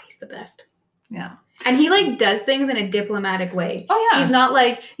 Oh, he's the best. Yeah. And he like does things in a diplomatic way. Oh, yeah. He's not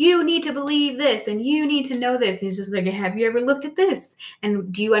like, you need to believe this and you need to know this. He's just like, have you ever looked at this?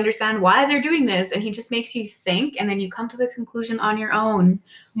 And do you understand why they're doing this? And he just makes you think, and then you come to the conclusion on your own,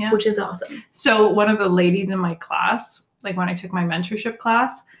 which is awesome. So one of the ladies in my class, like when I took my mentorship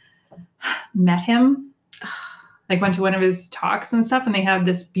class, met him, like went to one of his talks and stuff, and they have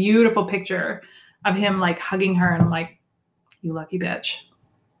this beautiful picture of him like hugging her, and I'm like, you lucky bitch.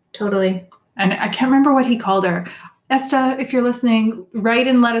 Totally. And I can't remember what he called her. Esta, if you're listening, write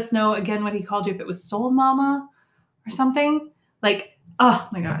and let us know again what he called you, if it was Soul Mama or something. Like, oh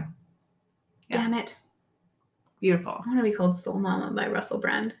my God. Yeah. Damn it. Beautiful. I want to be called Soul Mama by Russell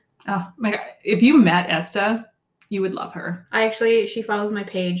Brand. Oh my God. If you met Esta, you would love her. She follows my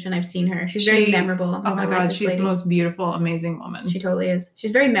page and I've seen her. She's very memorable. Oh my God, she's the most beautiful, amazing woman. She totally is.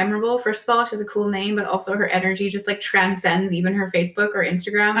 She's very memorable. First of all, she has a cool name, but also her energy just like transcends even her Facebook or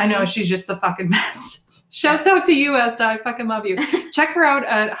Instagram. I know, she's just the fucking best. Shouts out to you, Esta. I fucking love you. Check her out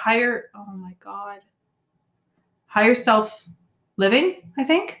at Higher Self Living, I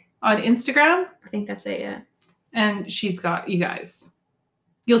think, on Instagram. I think that's it, yeah. And she's got, you guys,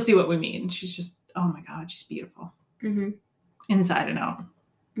 you'll see what we mean. She's just, oh my God, she's beautiful. Mm-hmm. Inside and out.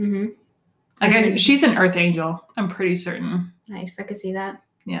 Mm-hmm. Like she's an earth angel. I'm pretty certain. Nice. I could see that.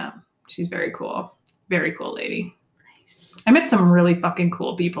 Yeah. She's very cool. Very cool lady. Nice. I met some really fucking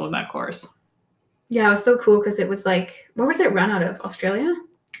cool people in that course. Yeah, it was so cool because it was like, where was it run out of? Australia?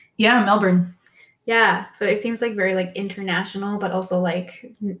 Yeah, Melbourne. Yeah. So it seems like very like international, but also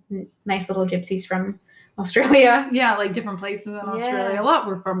like nice little gypsies from Australia. Yeah, like different places in Australia. A lot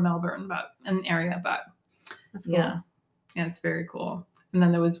were from Melbourne, but an area, but that's cool. Yeah, it's very cool. And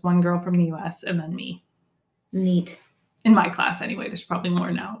then there was one girl from the US and then me. Neat. In my class anyway. There's probably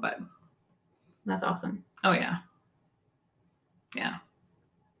more now, but. That's awesome. Oh, yeah. Yeah.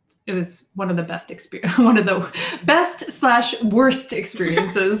 It was one of the best /worst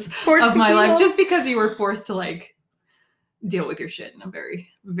experiences of my life. Just because you were forced to like deal with your shit in a very,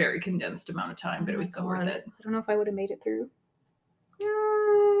 very condensed amount of time, but it was so worth it. I don't know if I would have made it through.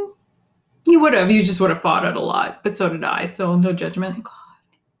 You would have. You just would have fought it a lot, but so did I. So no judgment. Oh, God.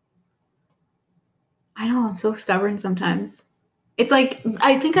 I know. I'm so stubborn sometimes. It's like,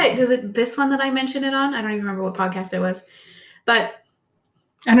 I think this one that I mentioned it on? I don't even remember what podcast it was, but.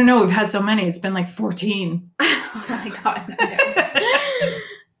 I don't know. We've had so many. It's been like 14. Oh my God.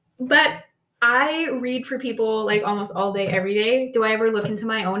 But I read for people like almost all day, every day. Do I ever look into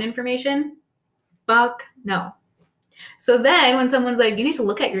my own information? Fuck no. So then when someone's like, you need to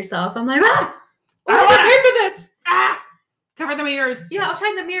look at yourself, I'm like, I'm not prepared for this. Cover the mirrors. Yeah, I'll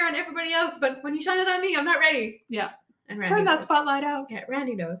shine the mirror on everybody else, but when you shine it on me, I'm not ready. Yeah. And Randy turn that spotlight out. Yeah,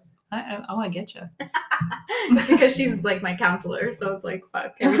 Randy knows. I get you. It's because she's like my counselor, so it's like,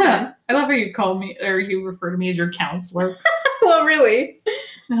 fuck, every time. I love how you call me, or you refer to me as your counselor. Well, really.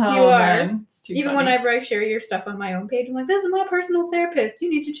 Oh, you are. Man. Even whenever I share your stuff on my own page, I'm like, this is my personal therapist. You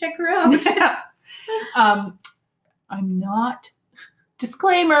need to check her out. Yeah. I'm not,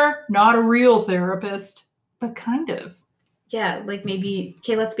 disclaimer, not a real therapist, but kind of. Yeah, like maybe,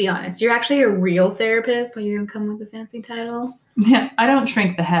 okay, let's be honest. You're actually a real therapist, but you don't come with a fancy title. Yeah, I don't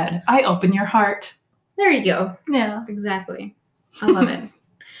shrink the head. I open your heart. There you go. Yeah. Exactly. I love it.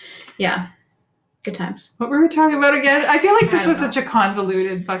 Yeah. Good times. What were we talking about again? I feel like this I was don't know. such a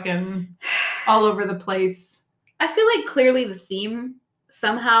convoluted fucking all over the place. I feel like clearly the theme,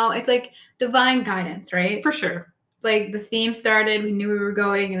 somehow, it's like divine guidance, right? For sure. Like the theme started, we knew we were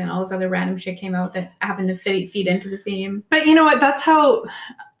going, and then all this other random shit came out that happened to feed into the theme. But you know what? That's how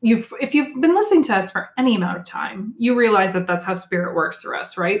if you've been listening to us for any amount of time, you realize that that's how spirit works through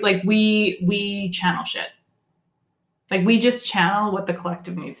us, right? Like we channel shit. Like we just channel what the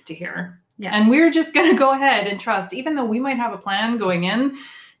collective needs to hear. Yeah. And we're just going to go ahead and trust, even though we might have a plan going in,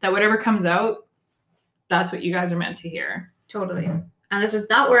 that whatever comes out, that's what you guys are meant to hear. Totally. And this is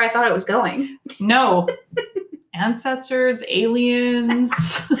not where I thought it was going. No. Ancestors, aliens.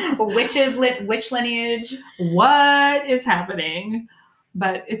 Witch lineage. What is happening?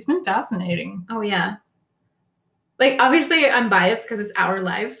 But it's been fascinating. Oh, yeah. Like, obviously, I'm biased because it's our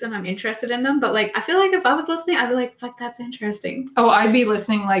lives and I'm interested in them. But, like, I feel like if I was listening, I'd be like, fuck, that's interesting. Oh, I'd be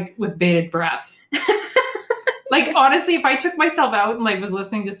listening, like, with bated breath. Like, honestly, if I took myself out and, like, was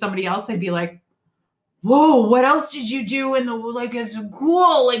listening to somebody else, I'd be like, whoa, what else did you do in the, like, as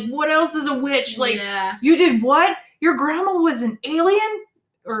cool? Like, what else is a witch? Like, yeah. You did what? Your grandma was an alien?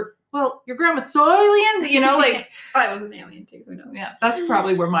 Or, well, your grandma saw aliens? You know, like. I was an alien too, who knows? Yeah, that's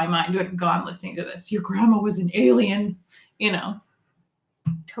probably where my mind would have gone listening to this. Your grandma was an alien, you know.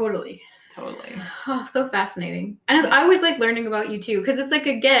 Totally. Oh, so fascinating. And I always like learning about you too, because it's like,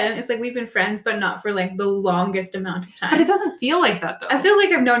 again, it's like we've been friends, but not for like the longest amount of time. But it doesn't feel like that though. I feel like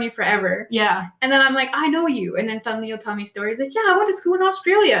I've known you forever. Yeah. And then I'm like, I know you. And then suddenly you'll tell me stories like, yeah, I went to school in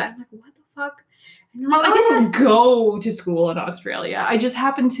Australia. I'm like, what the fuck? And you're like, Well, I didn't go to school in Australia. I just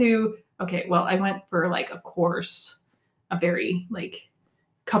happened to, I went for like a course, a very like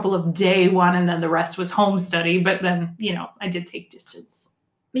couple of day one, and then the rest was home study. But then, you know, I did take distance.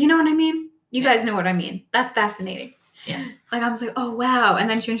 You know what I mean? You guys know what I mean. That's fascinating. Yes. Like, I was like, oh, wow. And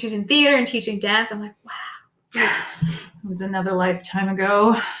then when she's in theater and teaching dance, I'm like, wow. It was another lifetime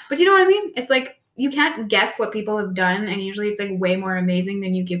ago. But you know what I mean? It's like, you can't guess what people have done. And usually it's like way more amazing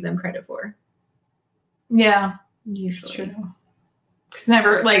than you give them credit for. Yeah. Usually. It's true. Because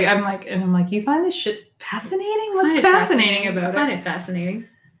never, like, I'm like, you find this shit fascinating? What's fascinating about it? I find it fascinating.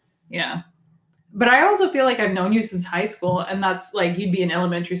 Yeah. But I also feel like I've known you since high school, and that's like, you'd be in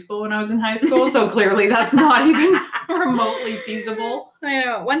elementary school when I was in high school, so clearly that's not even remotely feasible. I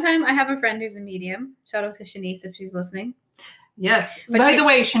know. One time I have a friend who's a medium. Shout out to Shanice if she's listening. Yes. But By the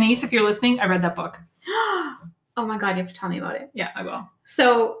way, Shanice, if you're listening, I read that book. Oh my God, you have to tell me about it. Yeah, I will.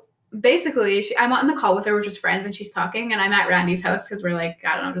 So basically, I'm on the call with her. We're just friends, and she's talking, and I'm at Randy's house because we're like,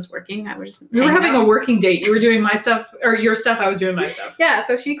 I don't know, just working. We were having a working date. You were doing my stuff, or your stuff. I was doing my stuff. Yeah.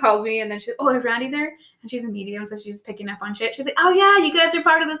 So she calls me, and then she's, oh, is Randy there? And she's a medium, so she's picking up on shit. She's like, oh yeah, you guys are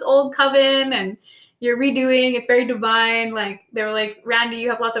part of this old coven, and you're redoing. It's very divine. Like, they were like, Randy, you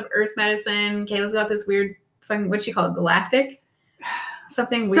have lots of earth medicine. Kayla's got this weird fucking, what'd she call it? Galactic.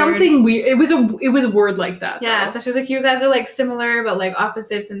 Something weird. It was a word like that. Yeah, though. so she's like, you guys are like similar, but like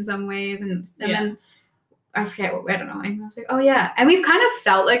opposites in some ways. And then I forget I don't know. And I was like, oh yeah. And we've kind of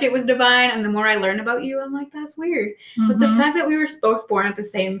felt like it was divine. And the more I learn about you, I'm like, that's weird. Mm-hmm. But the fact that we were both born at the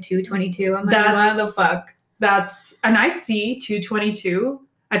same 2/22, I'm like, what the fuck? And I see 2/22.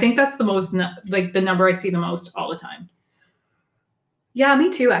 I think that's the most, like the number I see the most all the time. Yeah, me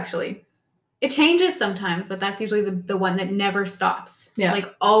too, actually. It changes sometimes, but that's usually the one that never stops. Yeah.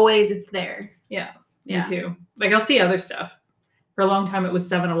 Like, always it's there. Yeah, me too. Like, I'll see other stuff. For a long time, it was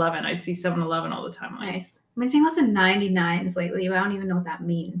 7-Eleven. I'd see 7-Eleven all the time. Nice. I've been seeing lots of 99s lately, but I don't even know what that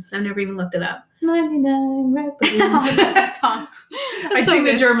means. I've never even looked it up. 99 red balloons. That song. I'd sing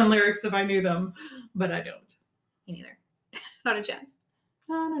the German lyrics if I knew them, but I don't. Me neither. Not a chance.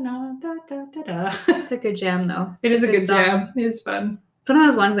 Da, da, da, da, da, da. It's a good jam, though. It is a good jam. It is fun. It's one of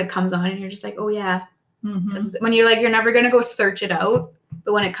those ones that comes on and you're just like, oh yeah. Mm-hmm. This is, when you're like, you're never going to go search it out.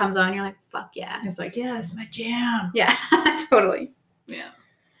 But when it comes on, you're like, fuck yeah. It's like, yeah, it's my jam. Yeah, totally. Yeah.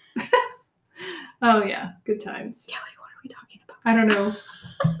 Oh yeah. Good times. Yeah, like, what are we talking about? I don't know.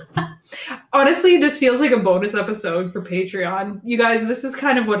 Honestly, this feels like a bonus episode for Patreon. You guys, this is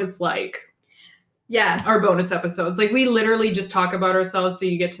kind of what it's like. Yeah. Our bonus episodes. Like, we literally just talk about ourselves so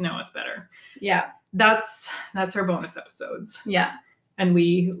you get to know us better. Yeah. That's our bonus episodes. Yeah. And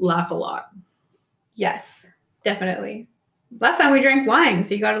we laugh a lot. Yes, definitely. Last time we drank wine,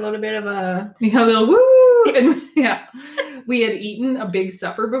 so you got a little bit of a... You got a little woo! woo. And yeah, we had eaten a big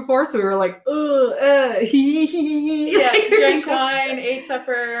supper before, so we were like, hee hee hee. Yeah, Like, we were drank just- wine, ate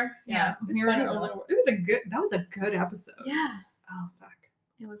supper. Yeah, it's we were fun in a overall. little- that was a good episode. Yeah, Oh fuck.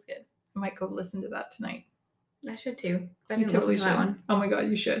 it was good. I might go listen to that tonight. I should too. I You didn't totally listen to should. that one. Oh my god,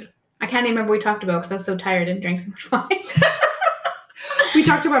 you should. I can't even remember what we talked about because I was so tired and drank so much wine. We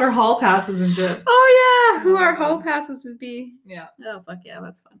talked about our hall passes and shit. Oh yeah, who Oh, our my hall God. passes would be. Yeah. Oh fuck yeah,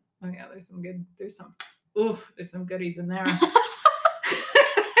 that's fun. Oh yeah, there's some goodies in there.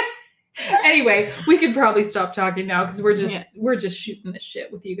 Anyway, we could probably stop talking now because we're just shooting the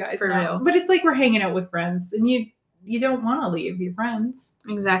shit with you guys For now. real. But it's like we're hanging out with friends, and you don't want to leave your friends.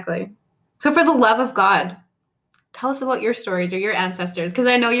 Exactly. So for the love of God, tell us about your stories or your ancestors. Because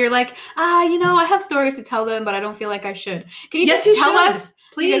I know you're like, I have stories to tell them, but I don't feel like I should. Can you Yes, just you tell should. us?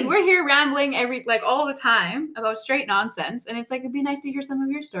 Please. Because we're here rambling all the time about straight nonsense. And it's like, it'd be nice to hear some of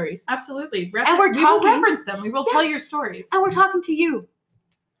your stories. Absolutely. And we're we will talking- reference them. We will tell your stories And we're talking to you.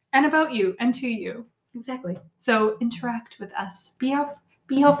 and about you and to you. Exactly. So interact with us. Be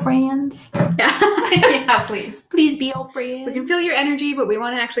our friends. Yeah, please. Please be our friends. We can feel your energy, but we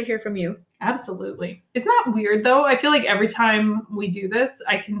want to actually hear from you. Absolutely. Isn't that weird though? I feel like every time we do this,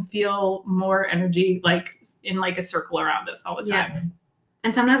 I can feel more energy like in like a circle around us all the time. Yeah.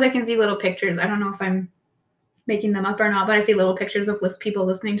 And sometimes I can see little pictures. I don't know if I'm making them up or not, but I see little pictures of people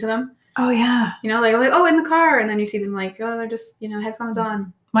listening to them. Oh yeah. You know, like oh, in the car, and then you see them like, oh, they're just, headphones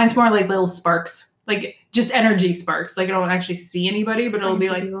on. Mine's more like little sparks. Like just energy sparks. Like I don't actually see anybody, but it'll I be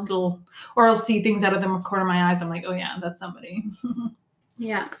can see like people. little, or I'll see things out of the corner of my eyes. I'm like, oh yeah, that's somebody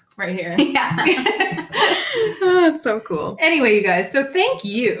Yeah. right here. Yeah. Oh, that's so cool. Anyway, you guys, so thank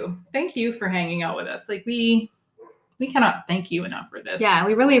you for hanging out with us. Like we cannot thank you enough for this. Yeah,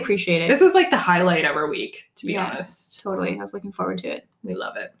 we really appreciate it. This is like the highlight of our week, to be Yeah. honest. Totally. I was looking forward to it. We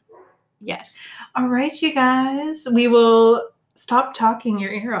love it. Yes. All right, you guys, we will stop talking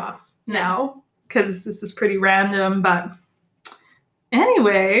your ear off now because this is pretty random. But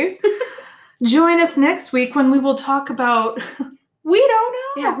anyway, join us next week when we will talk about we don't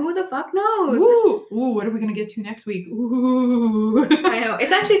know. Yeah, who the fuck knows? Ooh, what are we gonna get to next week? Ooh. I know.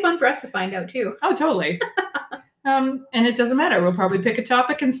 It's actually fun for us to find out too. Oh, totally. And it doesn't matter. We'll probably pick a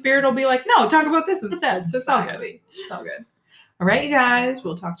topic, and Spirit will be like, "No, talk about this instead." So it's all good. It's all good. All right, you guys.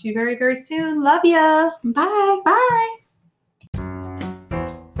 We'll talk to you very, very soon. Love ya. Bye. Bye.